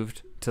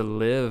moved to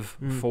live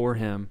for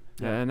him.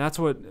 Yeah. And that's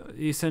what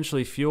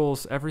essentially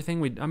fuels everything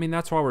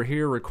that's why we're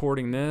here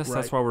recording this. Right.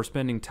 That's why we're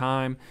spending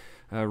time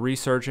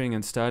researching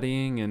and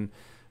studying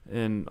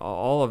and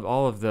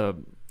all of the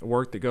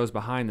work that goes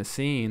behind the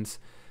scenes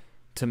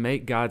to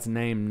make God's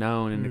name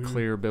known in a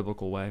clear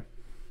biblical way.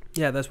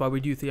 Yeah, that's why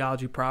we do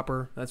Theology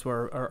Proper. That's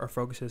where our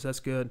focus is.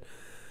 That's good.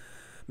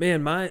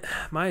 Man, my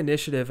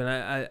initiative, and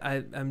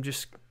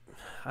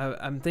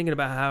I'm thinking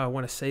about how I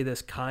want to say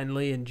this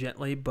kindly and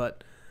gently,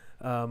 but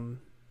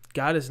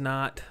God is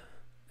not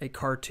a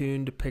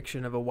cartoon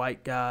depiction of a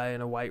white guy in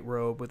a white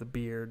robe with a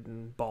beard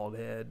and bald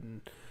head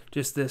and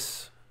just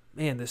this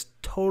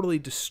totally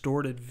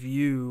distorted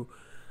view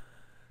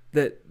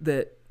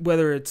that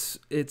whether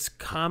it's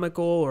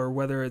comical or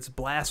whether it's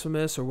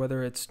blasphemous or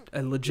whether it's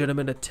a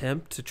legitimate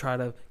attempt to try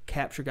to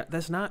capture God,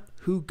 that's not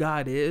who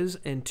God is.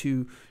 And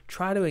to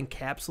try to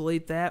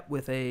encapsulate that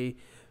with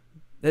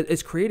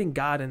it's creating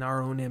God in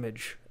our own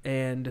image.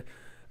 And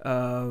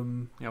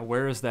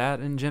where is that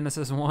in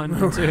Genesis 1?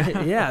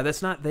 Right, yeah,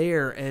 that's not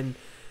there. And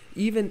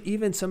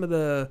even some of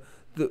the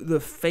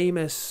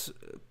famous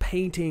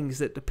paintings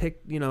that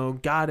depict,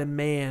 God and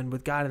man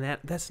with God and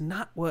that's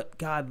not what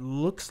God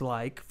looks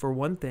like, for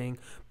one thing.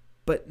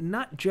 But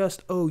not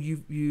just,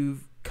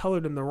 you've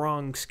colored him the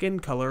wrong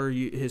skin color,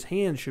 his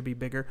hands should be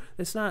bigger.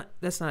 That's not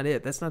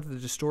it. That's not the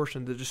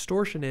distortion. The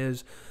distortion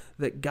is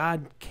that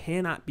God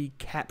cannot be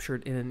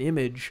captured in an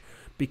image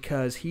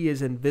because he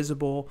is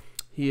invisible.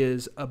 He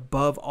is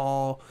above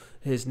all.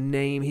 His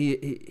name,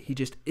 he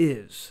just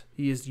is.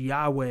 He is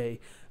Yahweh,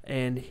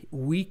 and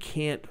we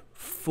can't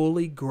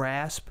fully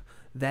grasp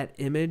that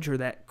image or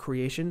that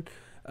creation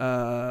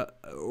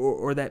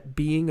or that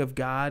being of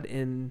God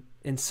in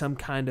some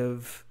kind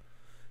of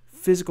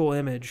physical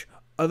image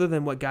other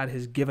than what God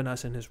has given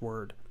us in his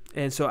word.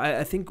 And so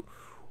I think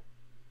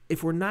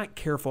if we're not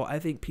careful, I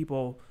think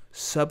people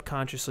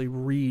subconsciously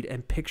read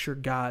and picture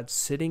God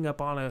sitting up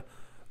on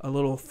a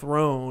little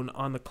throne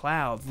on the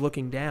clouds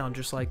looking down,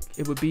 just like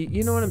it would be,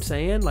 you know what I'm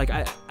saying? Like,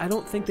 I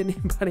don't think that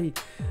anybody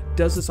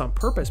does this on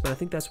purpose, but I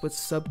think that's what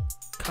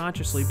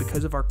subconsciously,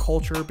 because of our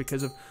culture,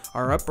 because of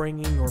our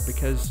upbringing, or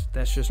because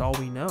that's just all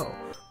we know,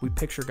 we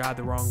picture God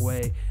the wrong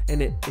way.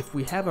 And if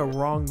we have a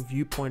wrong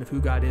viewpoint of who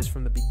God is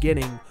from the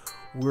beginning,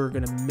 we're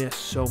going to miss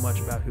so much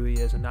about who he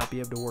is and not be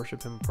able to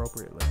worship him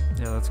appropriately.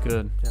 Yeah, that's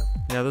good.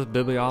 Yeah, this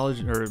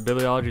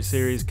bibliology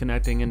series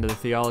connecting into the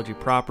Theology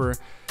Proper.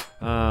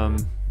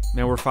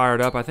 Man, we're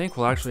fired up. I think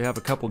we'll actually have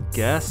a couple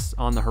guests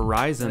on the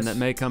horizon that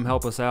may come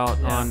help us out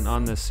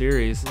on this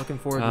series. Looking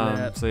forward to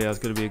that. So yeah, it's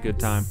going to be a good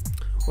time.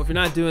 Well, if you're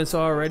not doing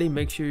so already,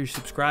 make sure you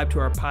subscribe to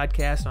our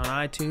podcast on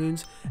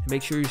iTunes and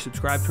make sure you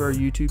subscribe to our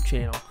YouTube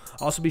channel.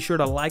 Also, be sure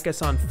to like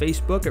us on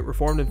Facebook at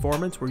Reformed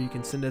Informants, where you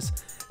can send us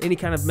any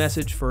kind of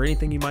message for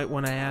anything you might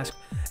want to ask.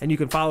 And you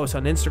can follow us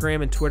on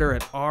Instagram and Twitter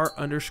at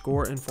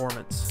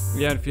 _informants.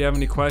 Yeah, if you have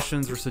any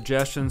questions or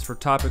suggestions for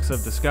topics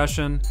of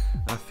discussion,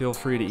 feel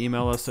free to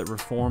email us at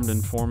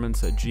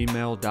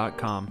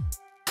reformedinformants@gmail.com.